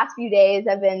the past few days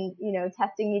I've been,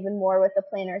 testing even more with the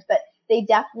planners, but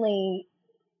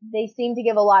they seem to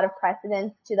give a lot of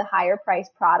precedence to the higher price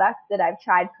products that I've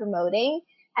tried promoting.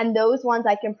 And those ones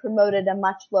I can promote at a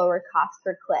much lower cost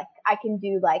per click. I can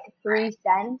do like 3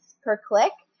 cents per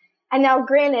click. And now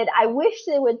granted, I wish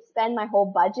they would spend my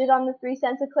whole budget on the 3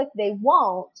 cents a click. They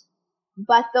won't,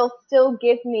 but they'll still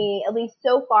give me, at least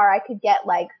so far, I could get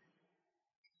like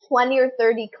 20 or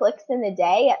 30 clicks in a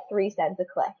day at 3 cents a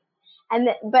click.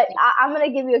 But I'm going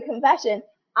to give you a confession.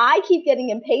 I keep getting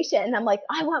impatient and I'm like,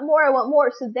 I want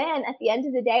more. So then at the end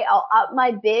of the day, I'll up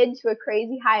my bid to a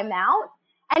crazy high amount.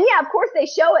 And yeah, of course they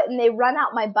show it and they run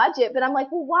out my budget, but I'm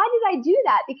like, well, why did I do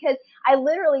that? Because I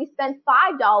literally spent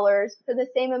 $5 for the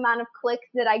same amount of clicks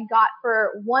that I got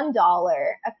for $1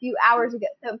 a few hours ago.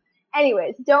 So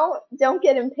anyways, don't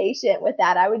get impatient with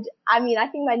that. I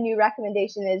think my new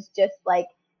recommendation is just like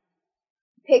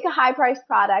pick a high price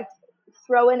product,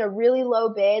 throw in a really low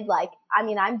bid.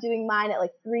 I'm doing mine at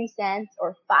like 3 cents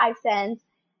or 5 cents,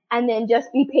 and then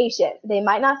just be patient. They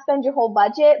might not spend your whole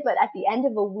budget, but at the end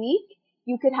of a week,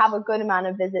 you could have a good amount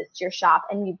of visits to your shop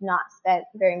and you've not spent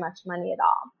very much money at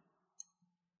all.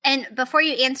 And before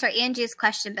you answer Angie's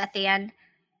question, Beth Ann,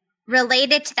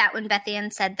 related to that when Beth Ann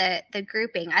said the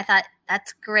grouping, I thought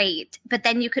that's great. But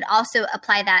then you could also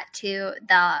apply that to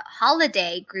the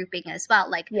holiday grouping as well.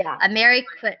 Like a Merry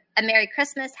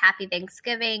Christmas, Happy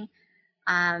Thanksgiving,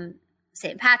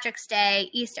 St. Patrick's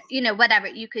Day, Easter, whatever.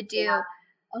 You could do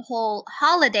a whole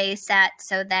holiday set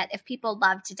so that if people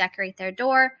love to decorate their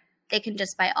door, they can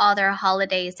just buy all their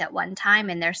holidays at one time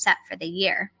and they're set for the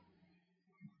year.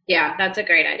 Yeah, that's a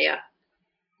great idea.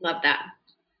 Love that.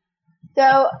 So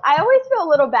I always feel a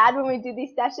little bad when we do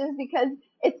these sessions because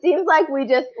it seems like we're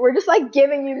just like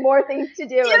giving you more things to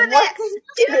do. Do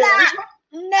that.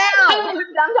 No.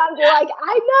 Sometimes you're like,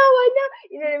 I know.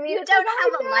 You know what I mean? You don't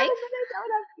have a life.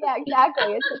 Yeah,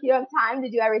 exactly. It's like you don't have time to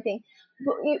do everything.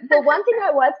 But one thing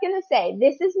I was going to say,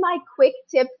 this is my quick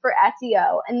tip for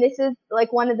SEO. And this is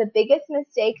like one of the biggest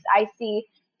mistakes I see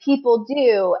people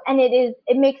do. And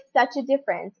it makes such a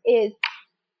difference is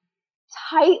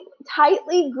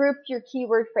tightly group your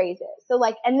keyword phrases. So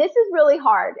and this is really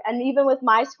hard. And even with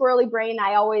my squirrely brain,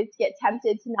 I always get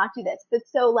tempted to not do this. But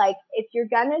so if you're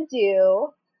going to do,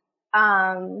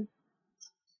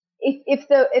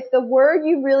 if the word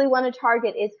you really want to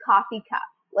target is coffee cup,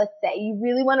 let's say you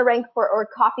really want to rank for, or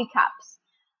coffee cups,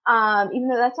 even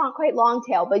though that's not quite long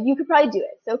tail, but you could probably do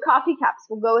it. So coffee cups,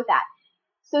 we'll go with that.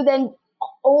 So then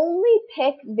only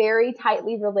pick very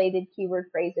tightly related keyword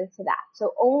phrases to that.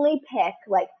 So only pick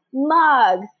like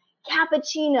mug,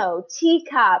 cappuccino,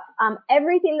 teacup,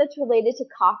 everything that's related to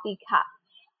coffee cup,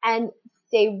 and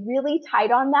stay really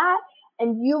tight on that.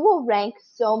 And you will rank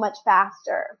so much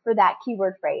faster for that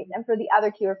keyword phrase and for the other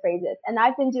keyword phrases. And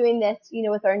I've been doing this,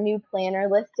 with our new planner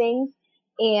listings.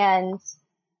 And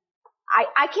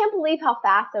I can't believe how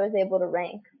fast I was able to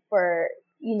rank for,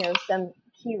 some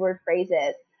keyword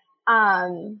phrases.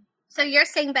 So you're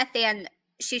saying, Beth Ann,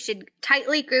 she should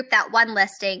tightly group that one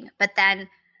listing, but then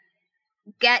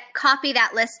copy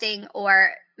that listing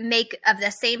or make of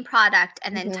the same product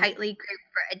and then tightly group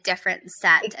for a different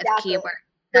set of keywords.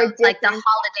 So, like the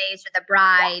holidays or the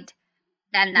bride,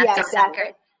 then that's a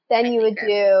separate. Then you would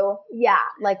do,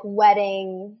 like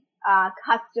wedding,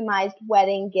 customized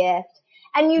wedding gift.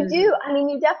 And you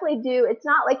you definitely do. It's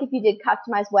not like if you did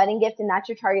customized wedding gift and that's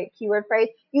your target keyword phrase,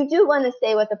 you do want to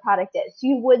say what the product is. So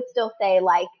you would still say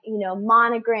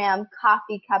monogram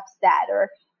coffee cup set or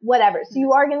whatever. So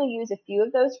you are going to use a few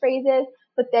of those phrases,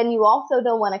 but then you also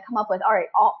don't want to come up with, all right,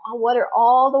 what are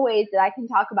all the ways that I can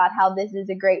talk about how this is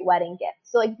a great wedding gift?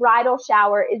 So like bridal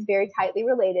shower is very tightly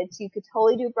related. So you could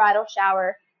totally do bridal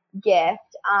shower gift.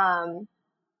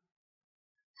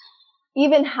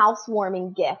 Even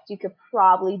housewarming gift you could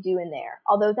probably do in there.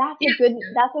 Although that's a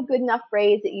good enough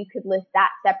phrase that you could list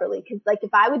that separately. Because like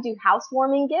if I would do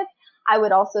housewarming gift, I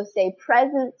would also say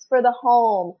presents for the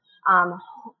home,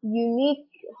 unique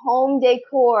home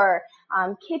decor,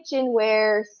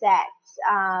 kitchenware sets,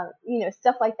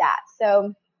 stuff like that.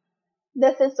 So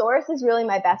the thesaurus is really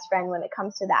my best friend when it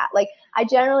comes to that. Like I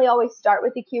generally always start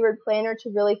with the keyword planner to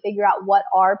really figure out what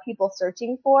are people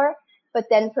searching for. But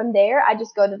then from there, I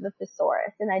just go to the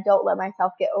thesaurus, and I don't let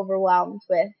myself get overwhelmed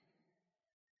with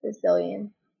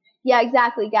Sicilian. Yeah,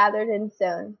 exactly. Gathered and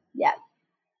sewn. Yes.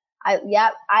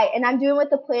 And I'm doing with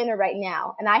the planner right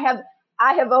now, and I have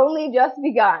only just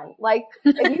begun. Like,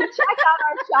 if you check out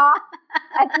our shop,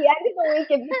 at the end of the week,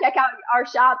 if you check out our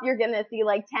shop, you're going to see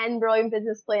like 10 brilliant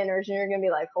business planners, and you're going to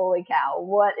be like, holy cow,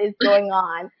 what is going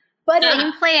on? But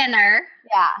Same planner.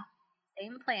 Yeah.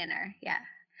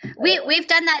 We've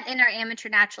done that in our Amateur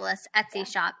Naturalist Etsy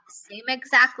shop. Same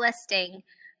exact listing,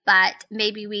 but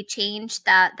maybe we changed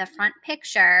the front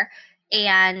picture,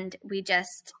 and we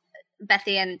just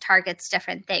Bethy and targets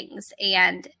different things.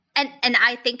 And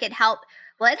I think it helps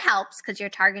because you're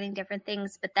targeting different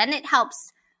things, but then it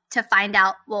helps to find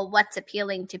out, well, what's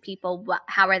appealing to people,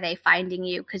 how are they finding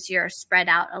you, because you're spread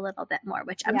out a little bit more,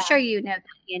 which I'm sure you know,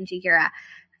 Angie, you're a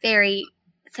very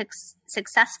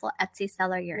successful Etsy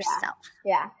seller yourself.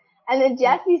 Yeah. And then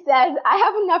Jessie says, I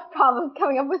have enough problems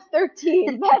coming up with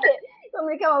 13. But I'm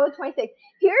going to come up with 26.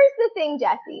 Here's the thing,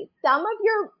 Jessie. Some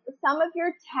of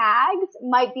your tags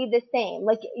might be the same.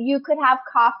 Like you could have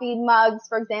coffee mugs,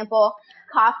 for example,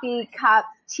 coffee cups,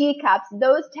 teacups.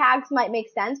 Those tags might make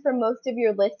sense for most of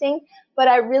your listing. But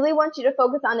I really want you to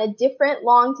focus on a different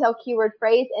long tail keyword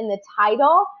phrase in the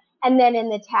title and then in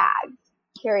the tags.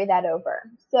 Carry that over.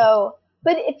 So,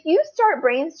 but if you start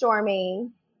brainstorming,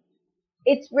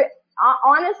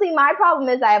 honestly, my problem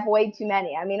is I have way too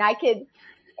many. I mean,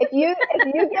 if you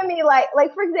give me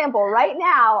like for example, right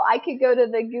now I could go to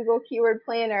the Google Keyword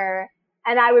Planner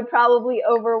and I would probably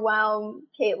overwhelm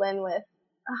Caitlin with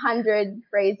 100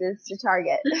 phrases to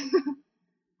target.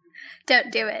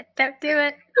 Don't do it.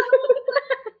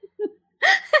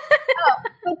 Oh,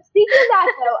 but speaking of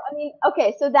that though, I mean,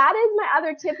 okay, so that is my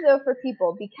other tip though for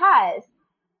people, because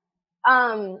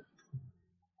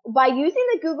by using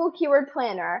the Google Keyword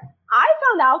Planner, I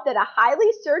found out that a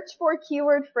highly searched for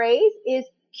keyword phrase is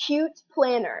cute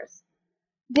planners.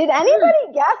 Did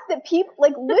anybody guess that people,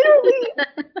 like literally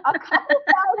a couple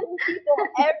thousand people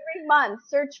every month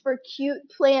search for cute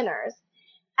planners?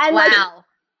 And wow. Like,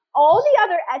 all the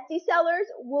other Etsy sellers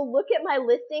will look at my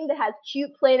listing that has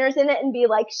cute planners in it and be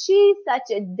like, she's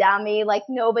such a dummy. Like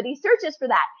nobody searches for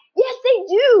that. Yes, they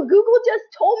do. Google just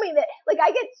told me that. Like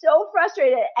I get so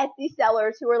frustrated at Etsy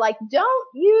sellers who are like, don't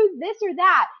use this or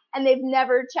that. And they've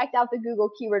never checked out the Google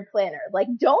Keyword Planner. Like,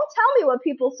 don't tell me what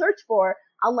people search for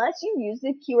unless you use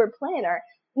the Keyword Planner.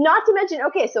 Not to mention,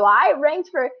 okay, so I ranked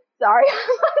for, sorry, I'm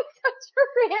on such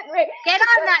a rant right. Get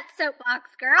on that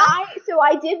soapbox, girl. So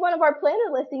I did one of our planner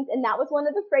listings, and that was one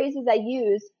of the phrases I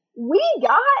used. We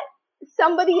got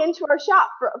somebody into our shop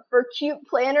for cute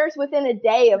planners within a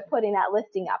day of putting that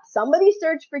listing up. Somebody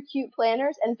searched for cute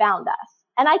planners and found us.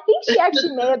 And I think she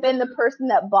actually may have been the person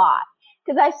that bought.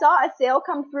 Because I saw a sale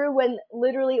come through when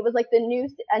literally it was like a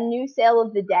new sale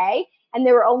of the day, and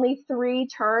there were only 3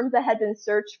 terms that had been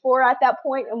searched for at that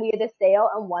point, and we had a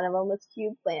sale, and one of them was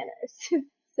cube planners.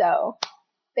 So,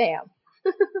 bam.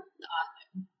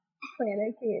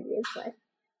 Planner community is nice.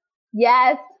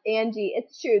 Yes, Angie,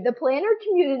 it's true. The planner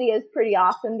community is pretty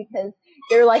awesome because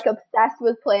they're like obsessed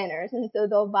with planners, and so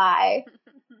they'll buy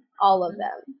all of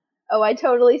them. Oh, I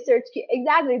totally searched.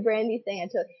 Exactly, Brandy's saying I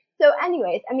totally. So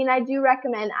anyways, I mean, I do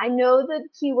recommend, I know the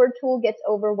keyword tool gets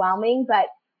overwhelming, but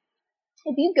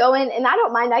if you go in, and I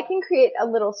don't mind, I can create a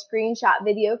little screenshot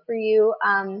video for you,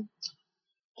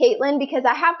 Caitlin, because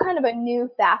I have kind of a new,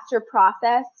 faster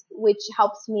process, which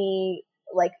helps me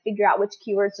like figure out which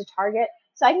keywords to target.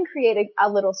 So I can create a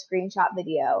little screenshot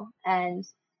video and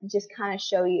just kind of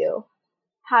show you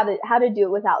how to do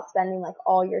it without spending like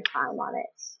all your time on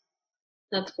it.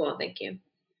 That's cool. Thank you.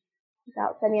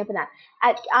 Without setting up an ad.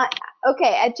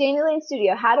 At Janie Lane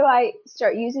Studio, how do I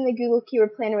start using the Google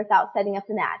Keyword Planner without setting up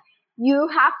an ad? You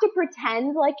have to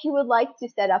pretend like you would like to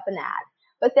set up an ad,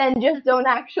 but then just don't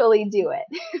actually do it.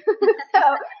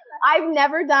 So I've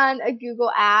never done a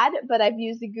Google ad, but I've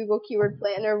used the Google Keyword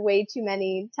Planner way too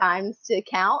many times to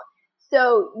count.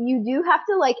 So you do have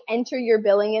to like enter your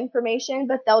billing information,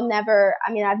 but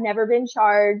I've never been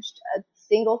charged a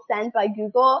single cent by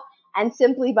Google. And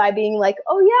simply by being like,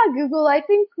 oh yeah, Google, I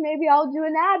think maybe I'll do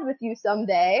an ad with you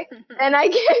someday. And I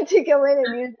get to go in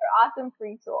and use their awesome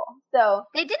free tool. So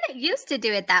they didn't used to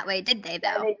do it that way, did they,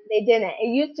 though? Yeah, they didn't. It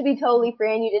used to be totally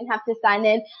free and you didn't have to sign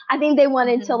in. I think they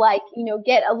wanted to like,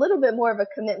 get a little bit more of a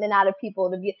commitment out of people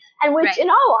to be, and which in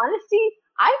all honesty,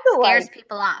 I feel scares like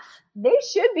people off. They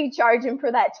should be charging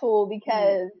for that tool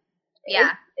because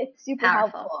it's super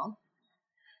helpful.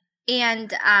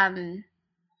 And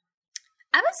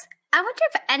I wonder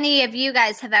if any of you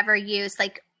guys have ever used,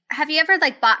 like, have you ever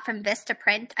like bought from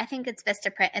Vistaprint? I think it's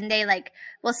Vistaprint, and they like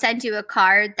will send you a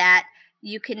card that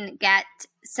you can get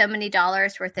so many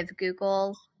dollars worth of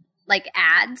Google like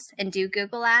ads and do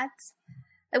Google ads.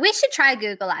 Like, we should try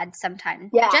Google ads sometime.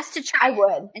 Yeah, just to try.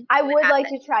 I would like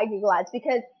to try Google ads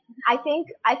because I think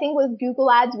with Google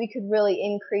ads we could really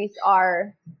increase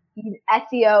our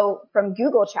SEO from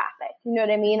Google traffic. You know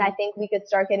what I mean? I think we could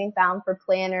start getting found for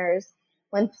planners.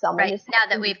 When someone now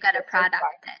that we've got a product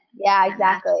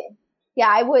exactly. Yeah,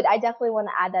 I definitely want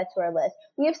to add that to our list.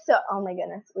 We have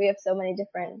we have so many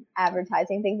different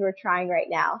advertising things we're trying right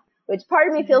now, which part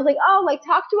of me feels like,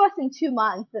 talk to us in 2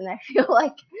 months, and I feel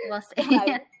like we'll see.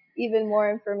 Even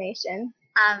more information.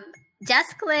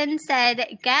 Jessica Lynn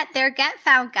said, get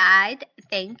found guide.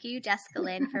 Thank you, Jessica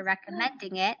Lynn, for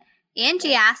recommending it.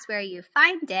 Angie asked where you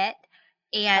find it.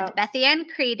 And Beth Ann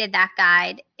created that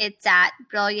guide. It's at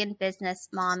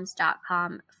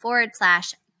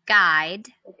brilliantbusinessmoms.com/guide,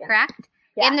 correct?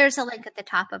 Yeah. And there's a link at the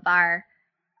top of our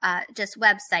just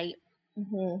website.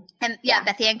 Mm-hmm. And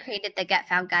Beth Ann created the Get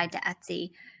Found Guide to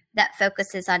Etsy that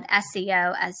focuses on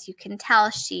SEO. As you can tell,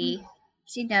 she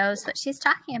knows what she's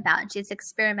talking about, and she's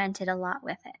experimented a lot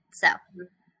with it. So,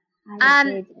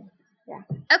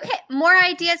 okay, more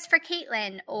ideas for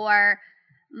Caitlin, or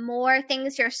more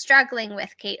things you're struggling with,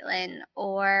 Caitlin,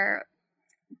 or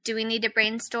do we need to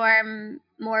brainstorm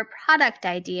more product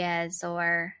ideas?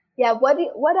 Or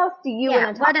what else do you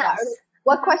want to talk about?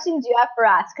 What questions do you have for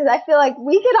us? Because I feel like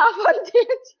we get off on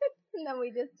tangents and then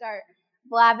we just start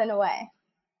blabbing away.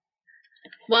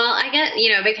 Well, I get,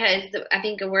 because I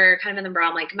think we're kind of in the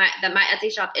realm, like my Etsy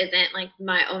shop isn't like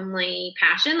my only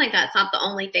passion. Like that's not the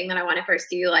only thing that I want to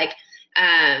pursue. like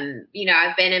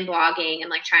I've been in blogging and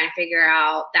like trying to figure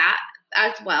out that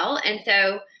as well. And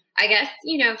so I guess,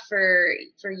 for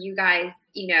you guys,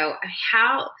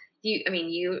 how you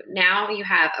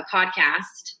have a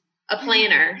podcast, a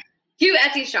planner, 2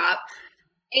 Etsy shops,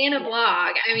 and a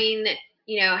blog. I mean,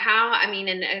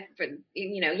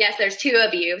 yes, there's 2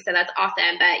 of you, so that's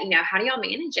awesome. But, how do y'all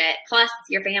manage it? Plus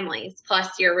your families,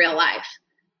 plus your real life,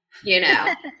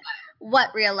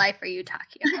 What real life are you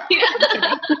talking about?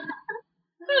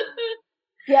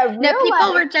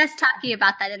 People were just talking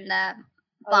about that in the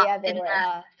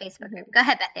Facebook group. Go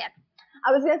ahead, Beth Ann.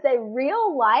 I was gonna say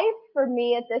real life for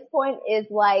me at this point is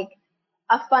like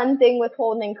a fun thing with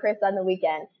Holden and Chris on the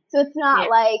weekend. So it's not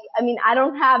like, I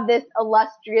don't have this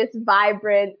illustrious,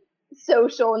 vibrant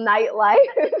social nightlife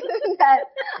that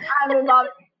I'm involved.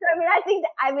 So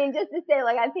just to say,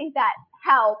 like, I think that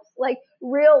helps. Like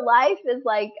real life is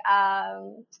like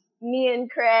me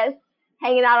and Chris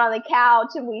hanging out on the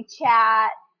couch and we chat,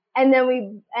 and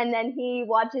then he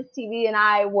watches TV and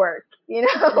I work,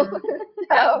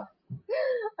 So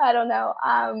I don't know.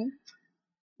 How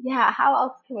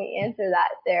else can we answer that,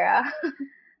 Sarah?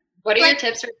 What are your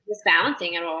tips for just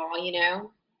balancing it all,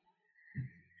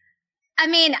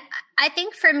 I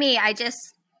think for me, I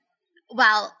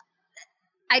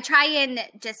try and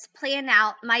just plan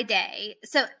out my day.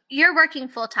 So you're working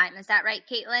full time, is that right,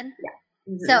 Caitlin? Yeah.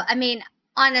 Mm-hmm. So,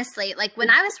 honestly, like when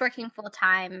I was working full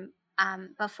time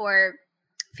before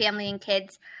family and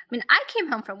kids, I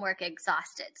came home from work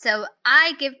exhausted. So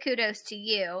I give kudos to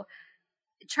you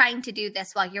trying to do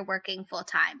this while you're working full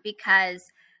time, because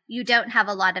you don't have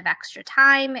a lot of extra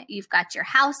time. You've got your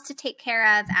house to take care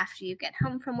of after you get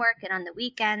home from work and on the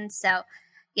weekends. So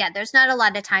there's not a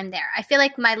lot of time there. I feel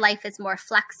like my life is more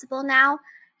flexible now.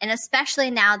 And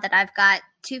especially now that I've got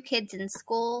 2 kids in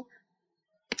school,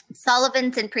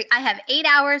 Sullivan's in I have 8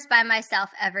 hours by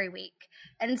myself every week.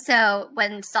 And so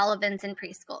when Sullivan's in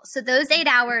preschool, so those 8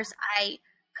 hours I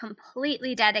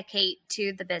completely dedicate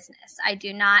to the business. I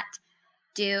do not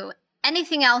do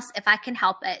anything else if I can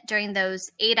help it during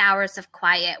those 8 hours of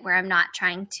quiet where I'm not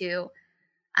trying to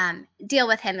deal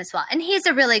with him as well. And he's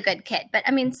a really good kid, but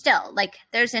still, like,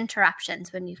 there's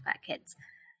interruptions when you've got kids.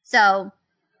 So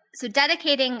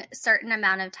dedicating a certain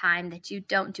amount of time that you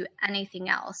don't do anything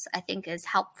else, I think, is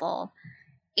helpful.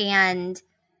 And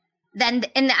then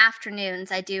in the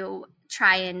afternoons, I do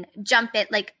try and jump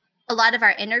it. Like a lot of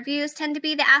our interviews tend to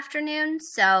be the afternoon.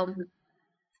 So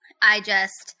I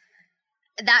just,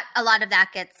 a lot of that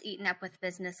gets eaten up with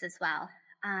business as well.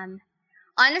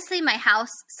 Honestly, my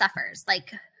house suffers.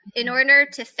 Like in order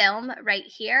to film right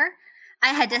here, I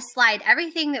had to slide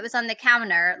everything that was on the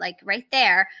counter, like right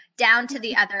there, down to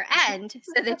the other end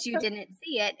so that you didn't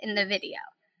see it in the video.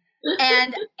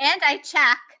 And I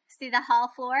check, see the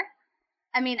hall floor?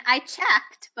 I mean, I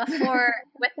checked before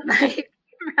with my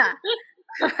camera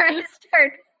before I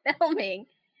start filming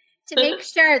to make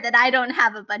sure that I don't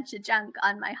have a bunch of junk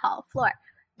on my hall floor.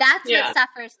 That's what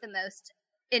suffers the most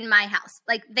in my house.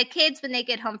 Like the kids, when they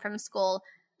get home from school,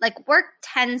 like work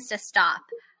tends to stop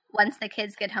once the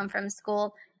kids get home from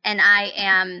school, and I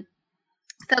am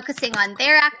focusing on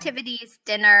their activities,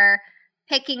 dinner,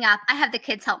 picking up. I have the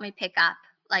kids help me pick up,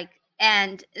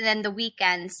 and then the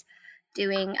weekends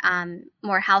doing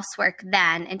more housework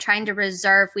then, and trying to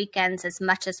reserve weekends as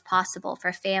much as possible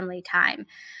for family time.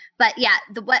 But yeah,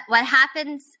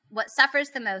 what suffers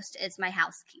the most is my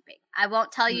housekeeping. I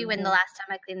won't tell you when the last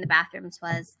time I cleaned the bathrooms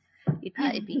was. You'd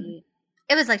probably be,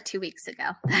 it was like 2 weeks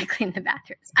ago that I cleaned the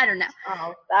bathrooms. I don't know.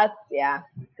 Oh,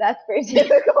 that's pretty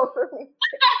difficult for me.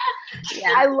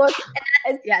 Yeah.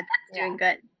 That's doing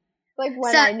good. Like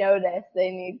when I notice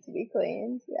they need to be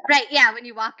cleaned. Yeah. Right. Yeah. When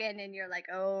you walk in and you're like,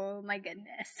 oh my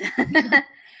goodness.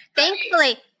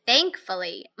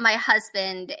 Thankfully, my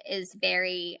husband is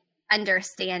very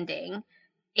understanding,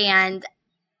 and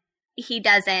he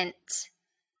doesn't,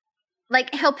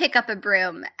 like, he'll pick up a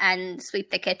broom and sweep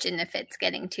the kitchen if it's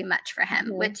getting too much for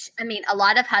him, which, I mean, a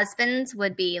lot of husbands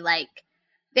would be like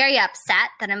very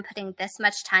upset that I'm putting this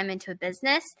much time into a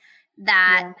business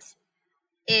that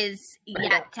is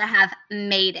yet to have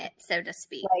made it, so to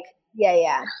speak.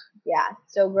 Yeah.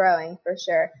 Still growing for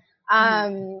sure. I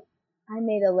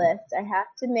made a list.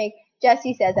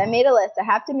 Jesse says, I made a list. I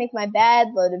have to make my bed,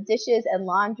 load of dishes, and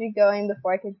laundry going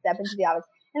before I can step into the office.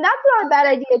 And that's not a bad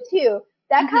idea too.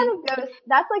 That kind of goes,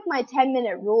 that's like my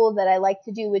 10-minute rule that I like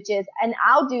to do, which is, and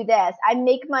I'll do this, I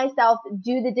make myself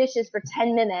do the dishes for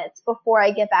 10 minutes before I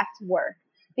get back to work.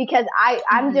 Because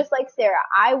I'm just like Sarah.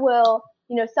 I will,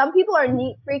 some people are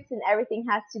neat freaks and everything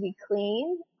has to be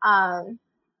clean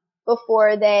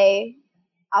before they,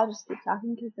 I'll just keep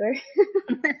talking because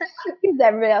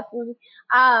everybody else will be.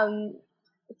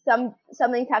 Some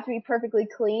things have to be perfectly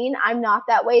clean. I'm not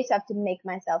that way, so I have to make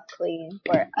myself clean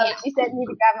for it. Oh, she said need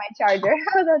to grab my charger.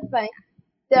 Oh, that's funny.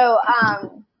 So,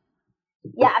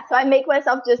 so I make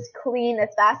myself just clean as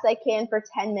fast as I can for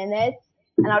 10 minutes,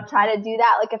 and I'll try to do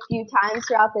that like a few times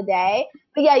throughout the day.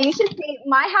 But yeah, you should see,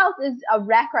 my house is a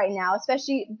wreck right now,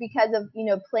 especially because of,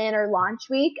 planner launch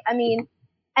week. I mean,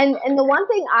 and the one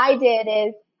thing I did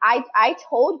is I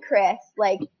told Chris,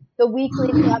 like, the week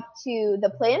leading up to the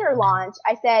planner launch,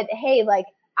 I said, hey, like,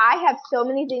 I have so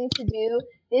many things to do.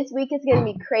 This week is going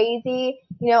to be crazy.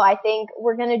 I think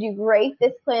we're going to do great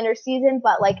this planner season,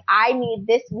 but like, I need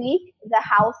this week,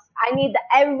 I need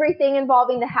everything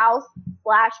involving the house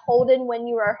 / Holden when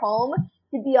you are home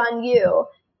to be on you.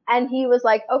 And he was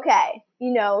like, okay,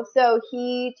 so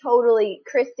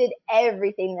Chris did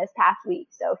everything this past week.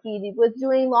 So he was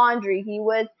doing laundry. He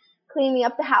was cleaning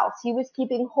up the house. He was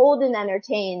keeping Holden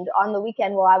entertained on the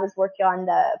weekend while I was working on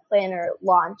the planner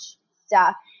launch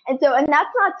stuff. And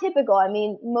that's not typical. I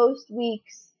mean, most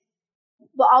weeks,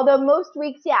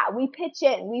 we pitch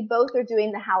in. We both are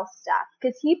doing the house stuff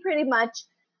because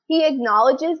he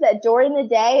acknowledges that during the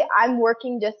day, I'm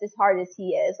working just as hard as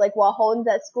he is. Like while Holden's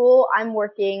at school, I'm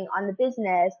working on the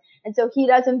business. And so he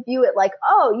doesn't view it like,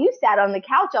 oh, you sat on the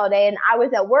couch all day and I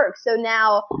was at work. So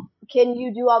now can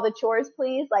you do all the chores,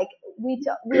 please? Like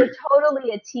we're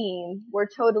totally a team. We're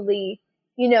totally,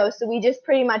 so we just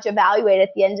pretty much evaluate at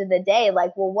the end of the day,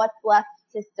 like, well, what's left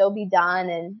to still be done?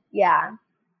 And yeah.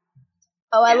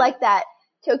 Oh, I like that.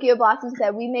 Tokyo Blossom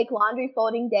said, we make laundry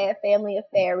folding day a family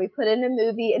affair. We put in a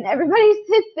movie and everybody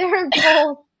sits there and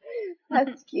folds.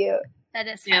 That's cute. That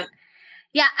is fun.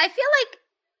 Yeah, I feel like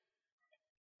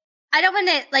I don't want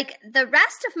to, like, the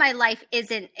rest of my life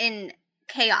isn't in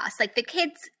chaos. Like, the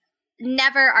kids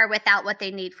never are without what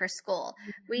they need for school.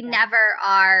 We never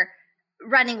are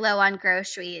running low on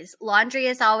groceries. Laundry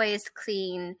is always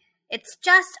clean. It's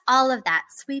just all of that,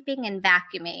 sweeping and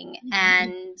vacuuming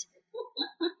and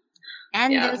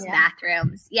those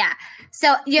bathrooms. Yeah.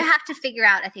 So you have to figure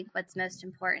out, I think, what's most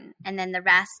important. And then the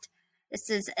rest, this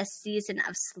is a season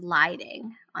of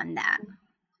sliding on that.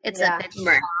 It's a big,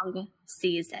 long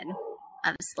season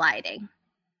of sliding.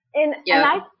 And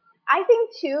I think,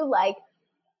 too, like,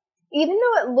 even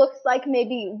though it looks like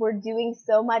maybe we're doing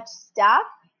so much stuff,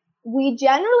 we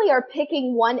generally are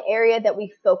picking one area that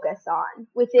we focus on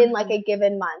within like a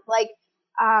given month.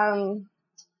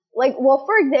 Well,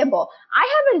 for example,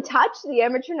 I haven't touched the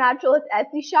Amateur Naturalist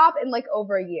Etsy shop in like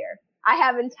over a year. I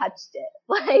haven't touched it.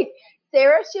 Like,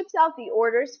 Sarah ships out the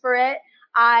orders for it.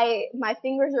 My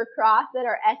fingers are crossed that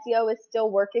our SEO is still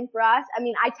working for us. I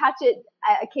mean, I touch it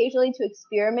occasionally to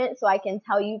experiment so I can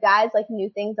tell you guys like new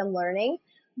things I'm learning.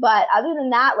 But other than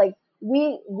that, like,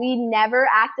 we never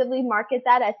actively market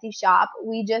that Etsy shop.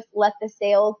 We just let the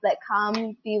sales that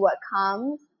come be what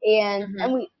comes. And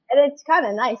it's kind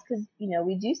of nice because, you know,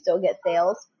 we do still get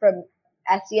sales from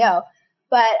SEO.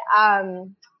 But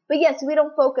yes, we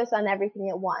don't focus on everything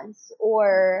at once.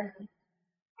 Or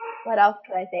what else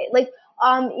could I say? Like,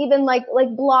 even like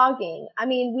blogging. I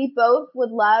mean, we both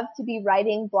would love to be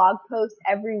writing blog posts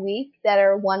every week that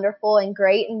are wonderful and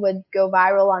great and would go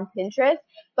viral on Pinterest,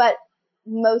 but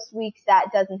most weeks that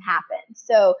doesn't happen.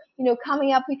 So, you know,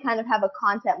 coming up, we kind of have a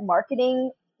content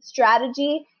marketing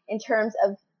strategy in terms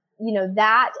of, you know,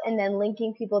 that, and then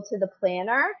linking people to the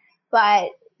planner. But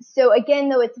so again,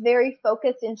 though, it's very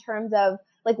focused in terms of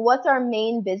like, what's our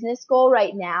main business goal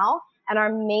right now? And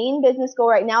our main business goal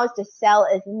right now is to sell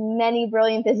as many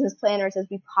Brilliant Business Planners as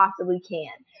we possibly can.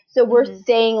 So we're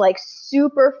staying like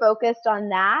super focused on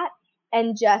that.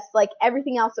 And just like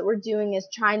everything else that we're doing is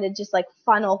trying to just like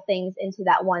funnel things into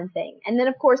that one thing. And then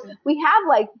of course we have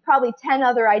like probably 10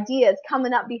 other ideas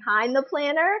coming up behind the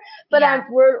planner, but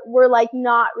we're like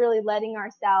not really letting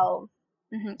ourselves.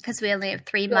 Because we only have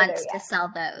 3 months to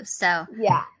sell those. So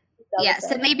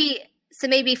So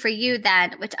maybe for you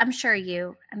then, which I'm sure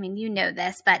you know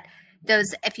this, but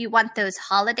those, if you want those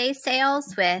holiday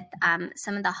sales with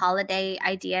some of the holiday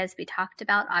ideas we talked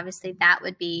about, obviously that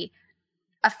would be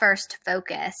a first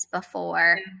focus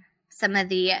before some of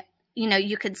the, you know,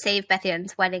 you could save Beth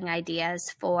Ann's wedding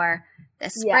ideas for the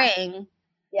spring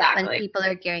when people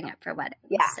are gearing up for weddings.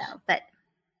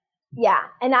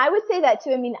 And I would say that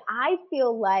too. I mean, I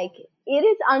feel like it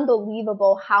is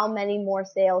unbelievable how many more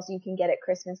sales you can get at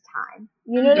Christmas time.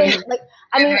 You know what I mean? Like,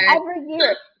 I mean, every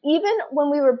year, even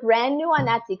when we were brand new on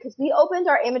Etsy, because we opened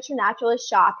our Amateur Naturalist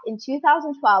shop in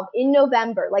 2012 in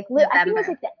November. Like, I think it was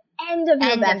like the end of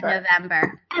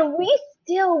November. And we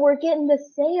still were getting the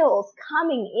sales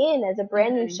coming in as a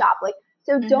brand new shop. Like,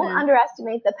 so don't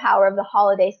underestimate the power of the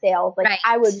holiday sales. Like,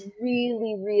 I would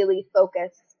really, really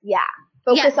focus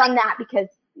on that because,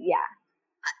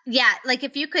 like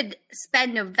if you could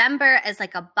spend November as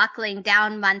like a buckling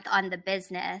down month on the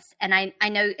business, and I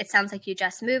know it sounds like you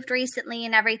just moved recently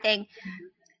and everything,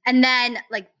 and then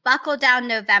like buckle down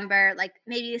November, like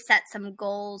maybe set some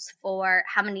goals for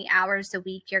how many hours a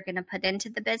week you're going to put into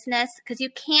the business, because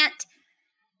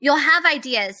you'll have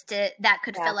ideas that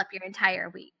could fill up your entire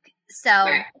week. So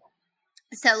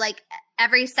like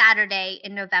every Saturday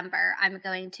in November, I'm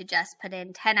going to just put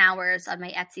in 10 hours on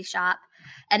my Etsy shop,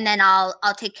 and then I'll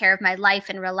take care of my life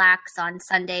and relax on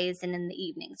Sundays and in the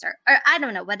evenings, or I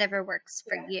don't know, whatever works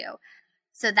for you.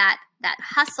 So that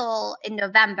hustle in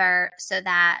November, so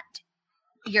that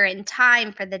you're in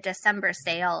time for the December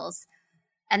sales,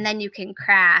 and then you can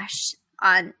crash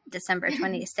on December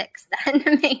 26th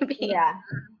then maybe.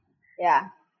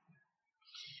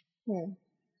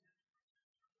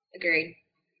 Agreed.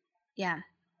 Yeah.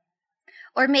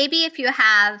 Or maybe if you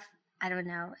have, I don't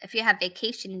know, if you have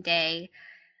vacation day,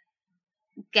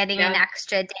 getting an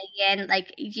extra day in,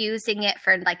 like using it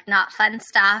for like not fun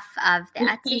stuff of the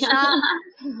Etsy shop.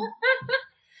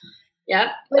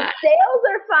 But sales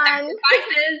are fun.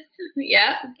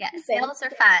 Yeah, sales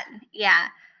are fun. Yeah.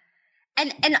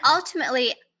 And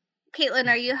ultimately, Caitlin,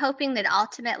 are you hoping that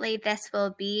ultimately this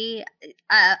will be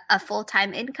a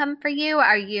full-time income for you?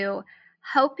 Are you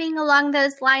hoping along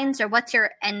those lines, or what's your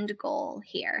end goal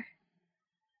here?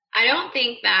 I don't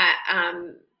think that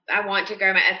I want to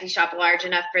grow my Etsy shop large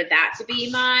enough for that to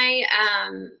be my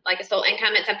like a sole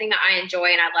income. It's something that I enjoy,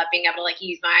 and I love being able to like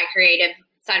use my creative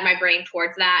side of my brain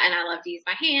towards that, and I love to use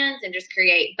my hands and just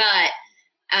create. But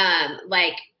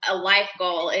like a life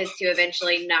goal is to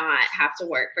eventually not have to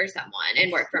work for someone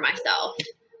and work for myself.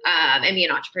 And be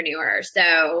an entrepreneur.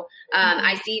 So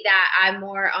I see that I'm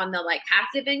more on the like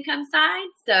passive income side.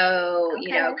 So, you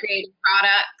know, creating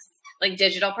products, like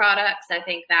digital products. I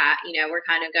think that, you know, we're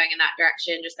kind of going in that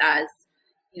direction just as,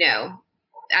 you know,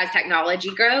 as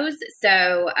technology grows.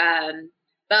 So,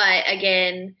 but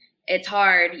again, it's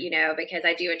hard, you know, because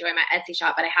I do enjoy my Etsy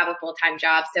shop, but I have a full-time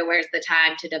job. So where's the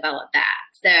time to develop that?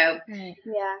 So it's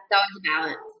always a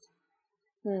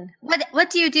balance. What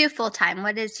do you do full-time?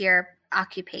 What is your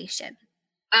occupation?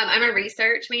 I'm a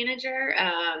research manager.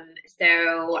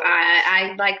 So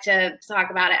I like to talk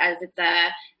about it as it's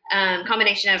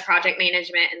combination of project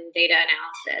management and data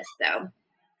analysis. So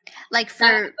like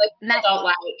for don't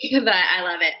like, but I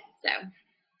love it.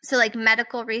 So like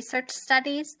medical research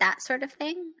studies, that sort of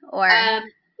thing, or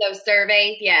so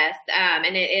surveys, yes,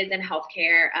 and it is in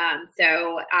healthcare.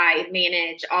 So I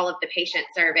manage all of the patient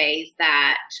surveys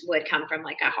that would come from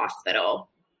like a hospital.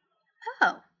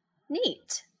 Oh,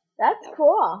 neat. That's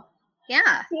cool.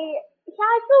 Yeah. See, yeah,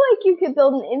 I feel like you could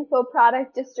build an info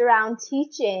product just around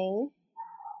teaching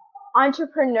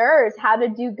entrepreneurs how to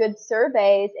do good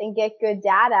surveys and get good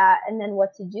data and then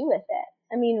what to do with it.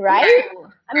 I mean, right? Ooh,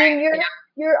 I mean,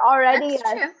 you're already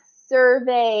That's a true.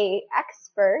 survey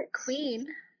expert. Queen.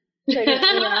 Pretty,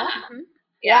 Mhm.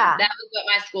 Yeah. That was what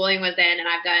my schooling was in. And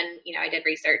I've done, I did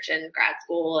research in grad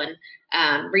school, and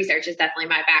research is definitely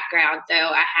my background. So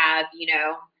I have,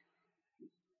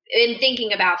 in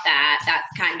thinking about that,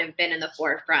 that's kind of been in the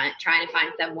forefront, trying to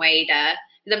find some way to,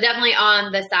 because I'm definitely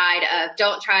on the side of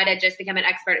don't try to just become an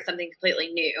expert at something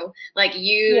completely new. Like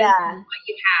use what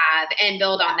you have and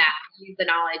build on that. Use the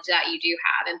knowledge that you do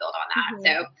have and build on that.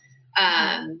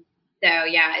 Mm-hmm. So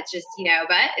yeah, it's just,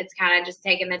 but it's kind of just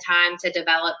taking the time to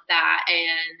develop that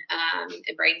and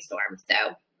brainstorm.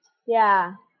 So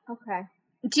yeah. Okay.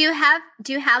 Do you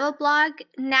have a blog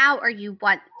now, or you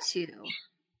want to?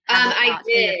 I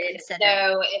did. So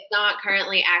it's not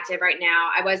currently active right now.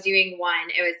 I was doing one.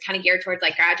 It was kind of geared towards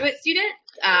like graduate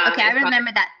students. Okay, I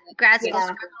remember that. Grad school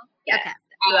struggle. Yes. Okay.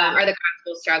 Or the grad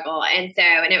school struggle. And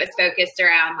it was focused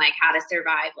around like how to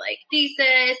survive like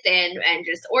thesis and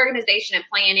just organization and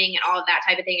planning and all of that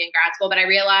type of thing in grad school. But I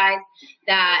realized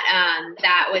that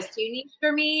that was too niche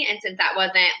for me. And since that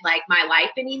wasn't like my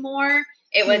life anymore,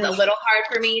 it was a little hard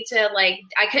for me to like,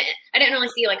 I didn't really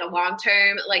see like a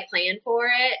long-term like plan for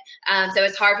it. So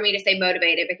it's hard for me to stay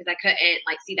motivated because I couldn't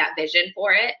like see that vision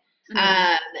for it.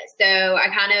 Mm-hmm. So I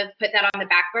kind of put that on the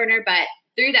back burner, but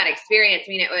through that experience,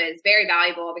 it was very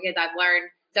valuable because I've learned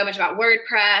so much about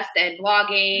WordPress and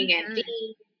blogging and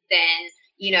themes and,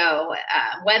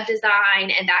 web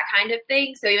design and that kind of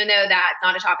thing. So even though that's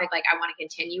not a topic like I want to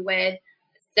continue with,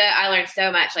 I learned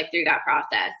so much like through that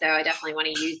process. So I definitely want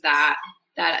to use that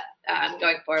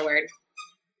going forward.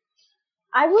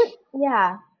 I would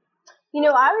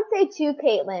say too,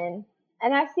 Caitlin,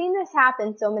 and I've seen this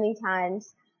happen so many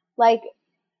times, like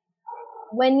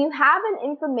when you have an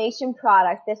information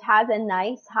product that has a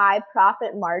nice high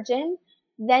profit margin,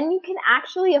 then you can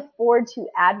actually afford to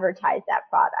advertise that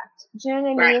product. Do you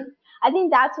know what I mean? I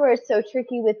think that's where it's so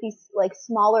tricky with these like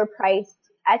smaller priced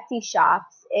Etsy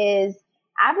shops is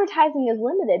advertising is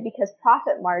limited because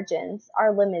profit margins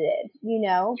are limited,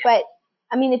 but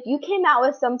I mean, if you came out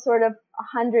with some sort of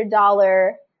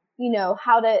 $100,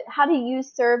 how to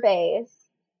use surveys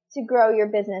to grow your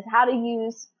business, how to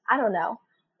use, I don't know.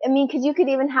 I mean, cause you could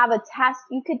even have a test,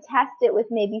 you could test it with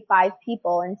maybe 5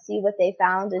 people and see what they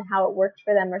found and how it worked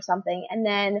for them or something. And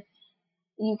then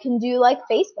you can do like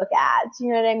Facebook ads, you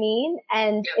know what I mean?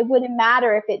 And it wouldn't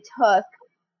matter if it took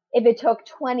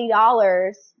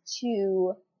 $20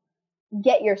 to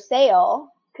get your sale,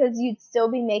 because you'd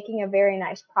still be making a very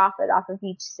nice profit off of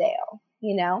each sale, I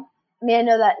mean, I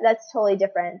know that's totally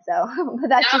different, so but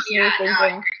that's just me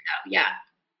thinking.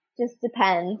 Just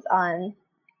depends on,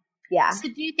 So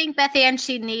do you think Beth Ann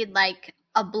she'd need like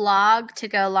a blog to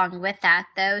go along with that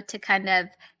though, to kind of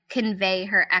convey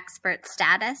her expert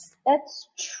status? That's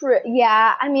true.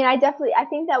 Yeah, I mean, I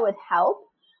think that would help,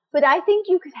 but I think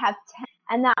you could have 10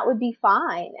 and that would be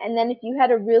fine. And then if you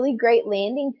had a really great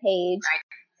landing page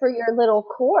for your little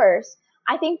course,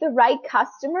 I think the right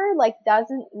customer like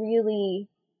doesn't really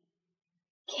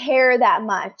care that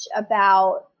much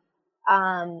about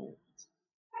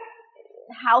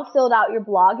how filled out your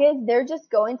blog is. They're just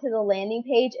going to the landing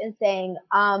page and saying,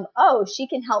 oh, she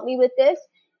can help me with this.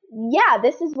 Yeah,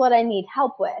 this is what I need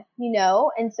help with,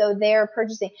 and so they're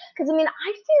purchasing. Because I mean,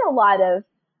 I feel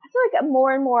like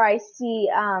more and more I see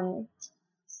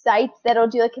sites that'll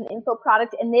do like an info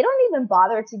product and they don't even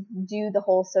bother to do the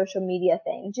whole social media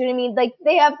thing. Do you know what I mean? Like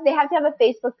they have to have a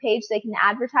Facebook page so they can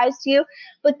advertise to you,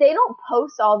 but they don't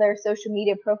post all their social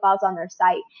media profiles on their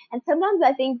site. And sometimes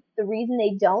I think the reason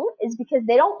they don't is because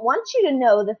they don't want you to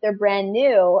know that they're brand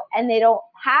new and they don't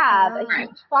have a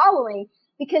huge following,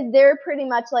 because they're pretty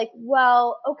much like,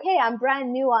 well, okay, I'm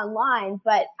brand new online,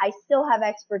 but I still have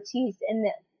expertise in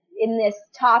this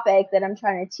topic that I'm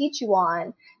trying to teach you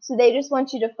on. So they just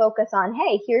want you to focus on,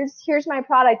 hey, here's my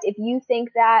product. If you think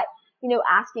that,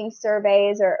 asking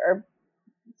surveys or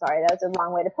sorry, that was the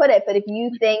wrong way to put it, but if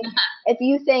you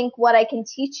think what I can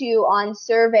teach you on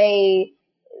survey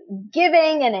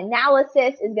giving and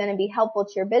analysis is going to be helpful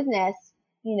to your business,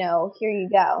 here you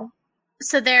go.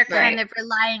 So they're kind of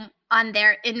relying on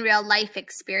their in real life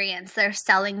experience. They're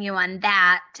selling you on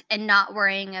that and not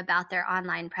worrying about their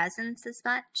online presence as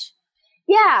much.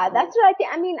 Yeah, that's what I think.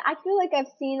 I mean, I feel like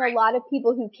I've seen a lot of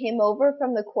people who came over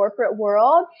from the corporate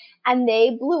world and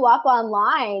they blew up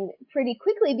online pretty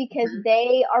quickly because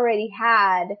they already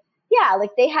had,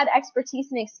 like they had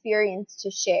expertise and experience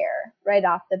to share right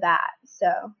off the bat.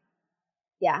 So,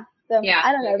 yeah. So,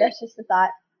 I don't know. That's just a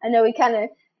thought. I know we kind of,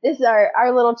 this is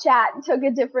our little chat took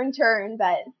a different turn,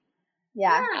 but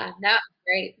yeah. Yeah, no,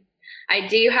 great. I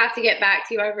do have to get back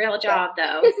to a real job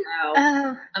though, so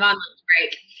I'm on lunch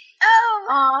break.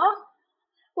 Aw.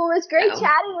 Well, it was great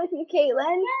chatting with you,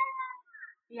 Caitlin.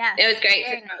 Yes. It was great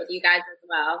to chat with you guys as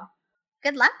well.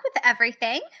 Good luck with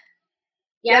everything.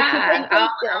 Yeah, I'll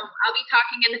be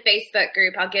talking in the Facebook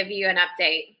group. I'll give you an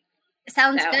update.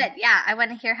 Sounds good. Yeah, I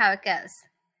want to hear how it goes.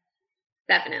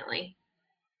 Definitely.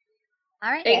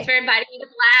 All right. Thanks for inviting me to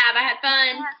Blab. I had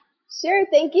fun. Sure,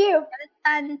 thank you. It was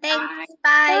fun. Thanks.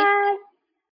 Bye. Bye.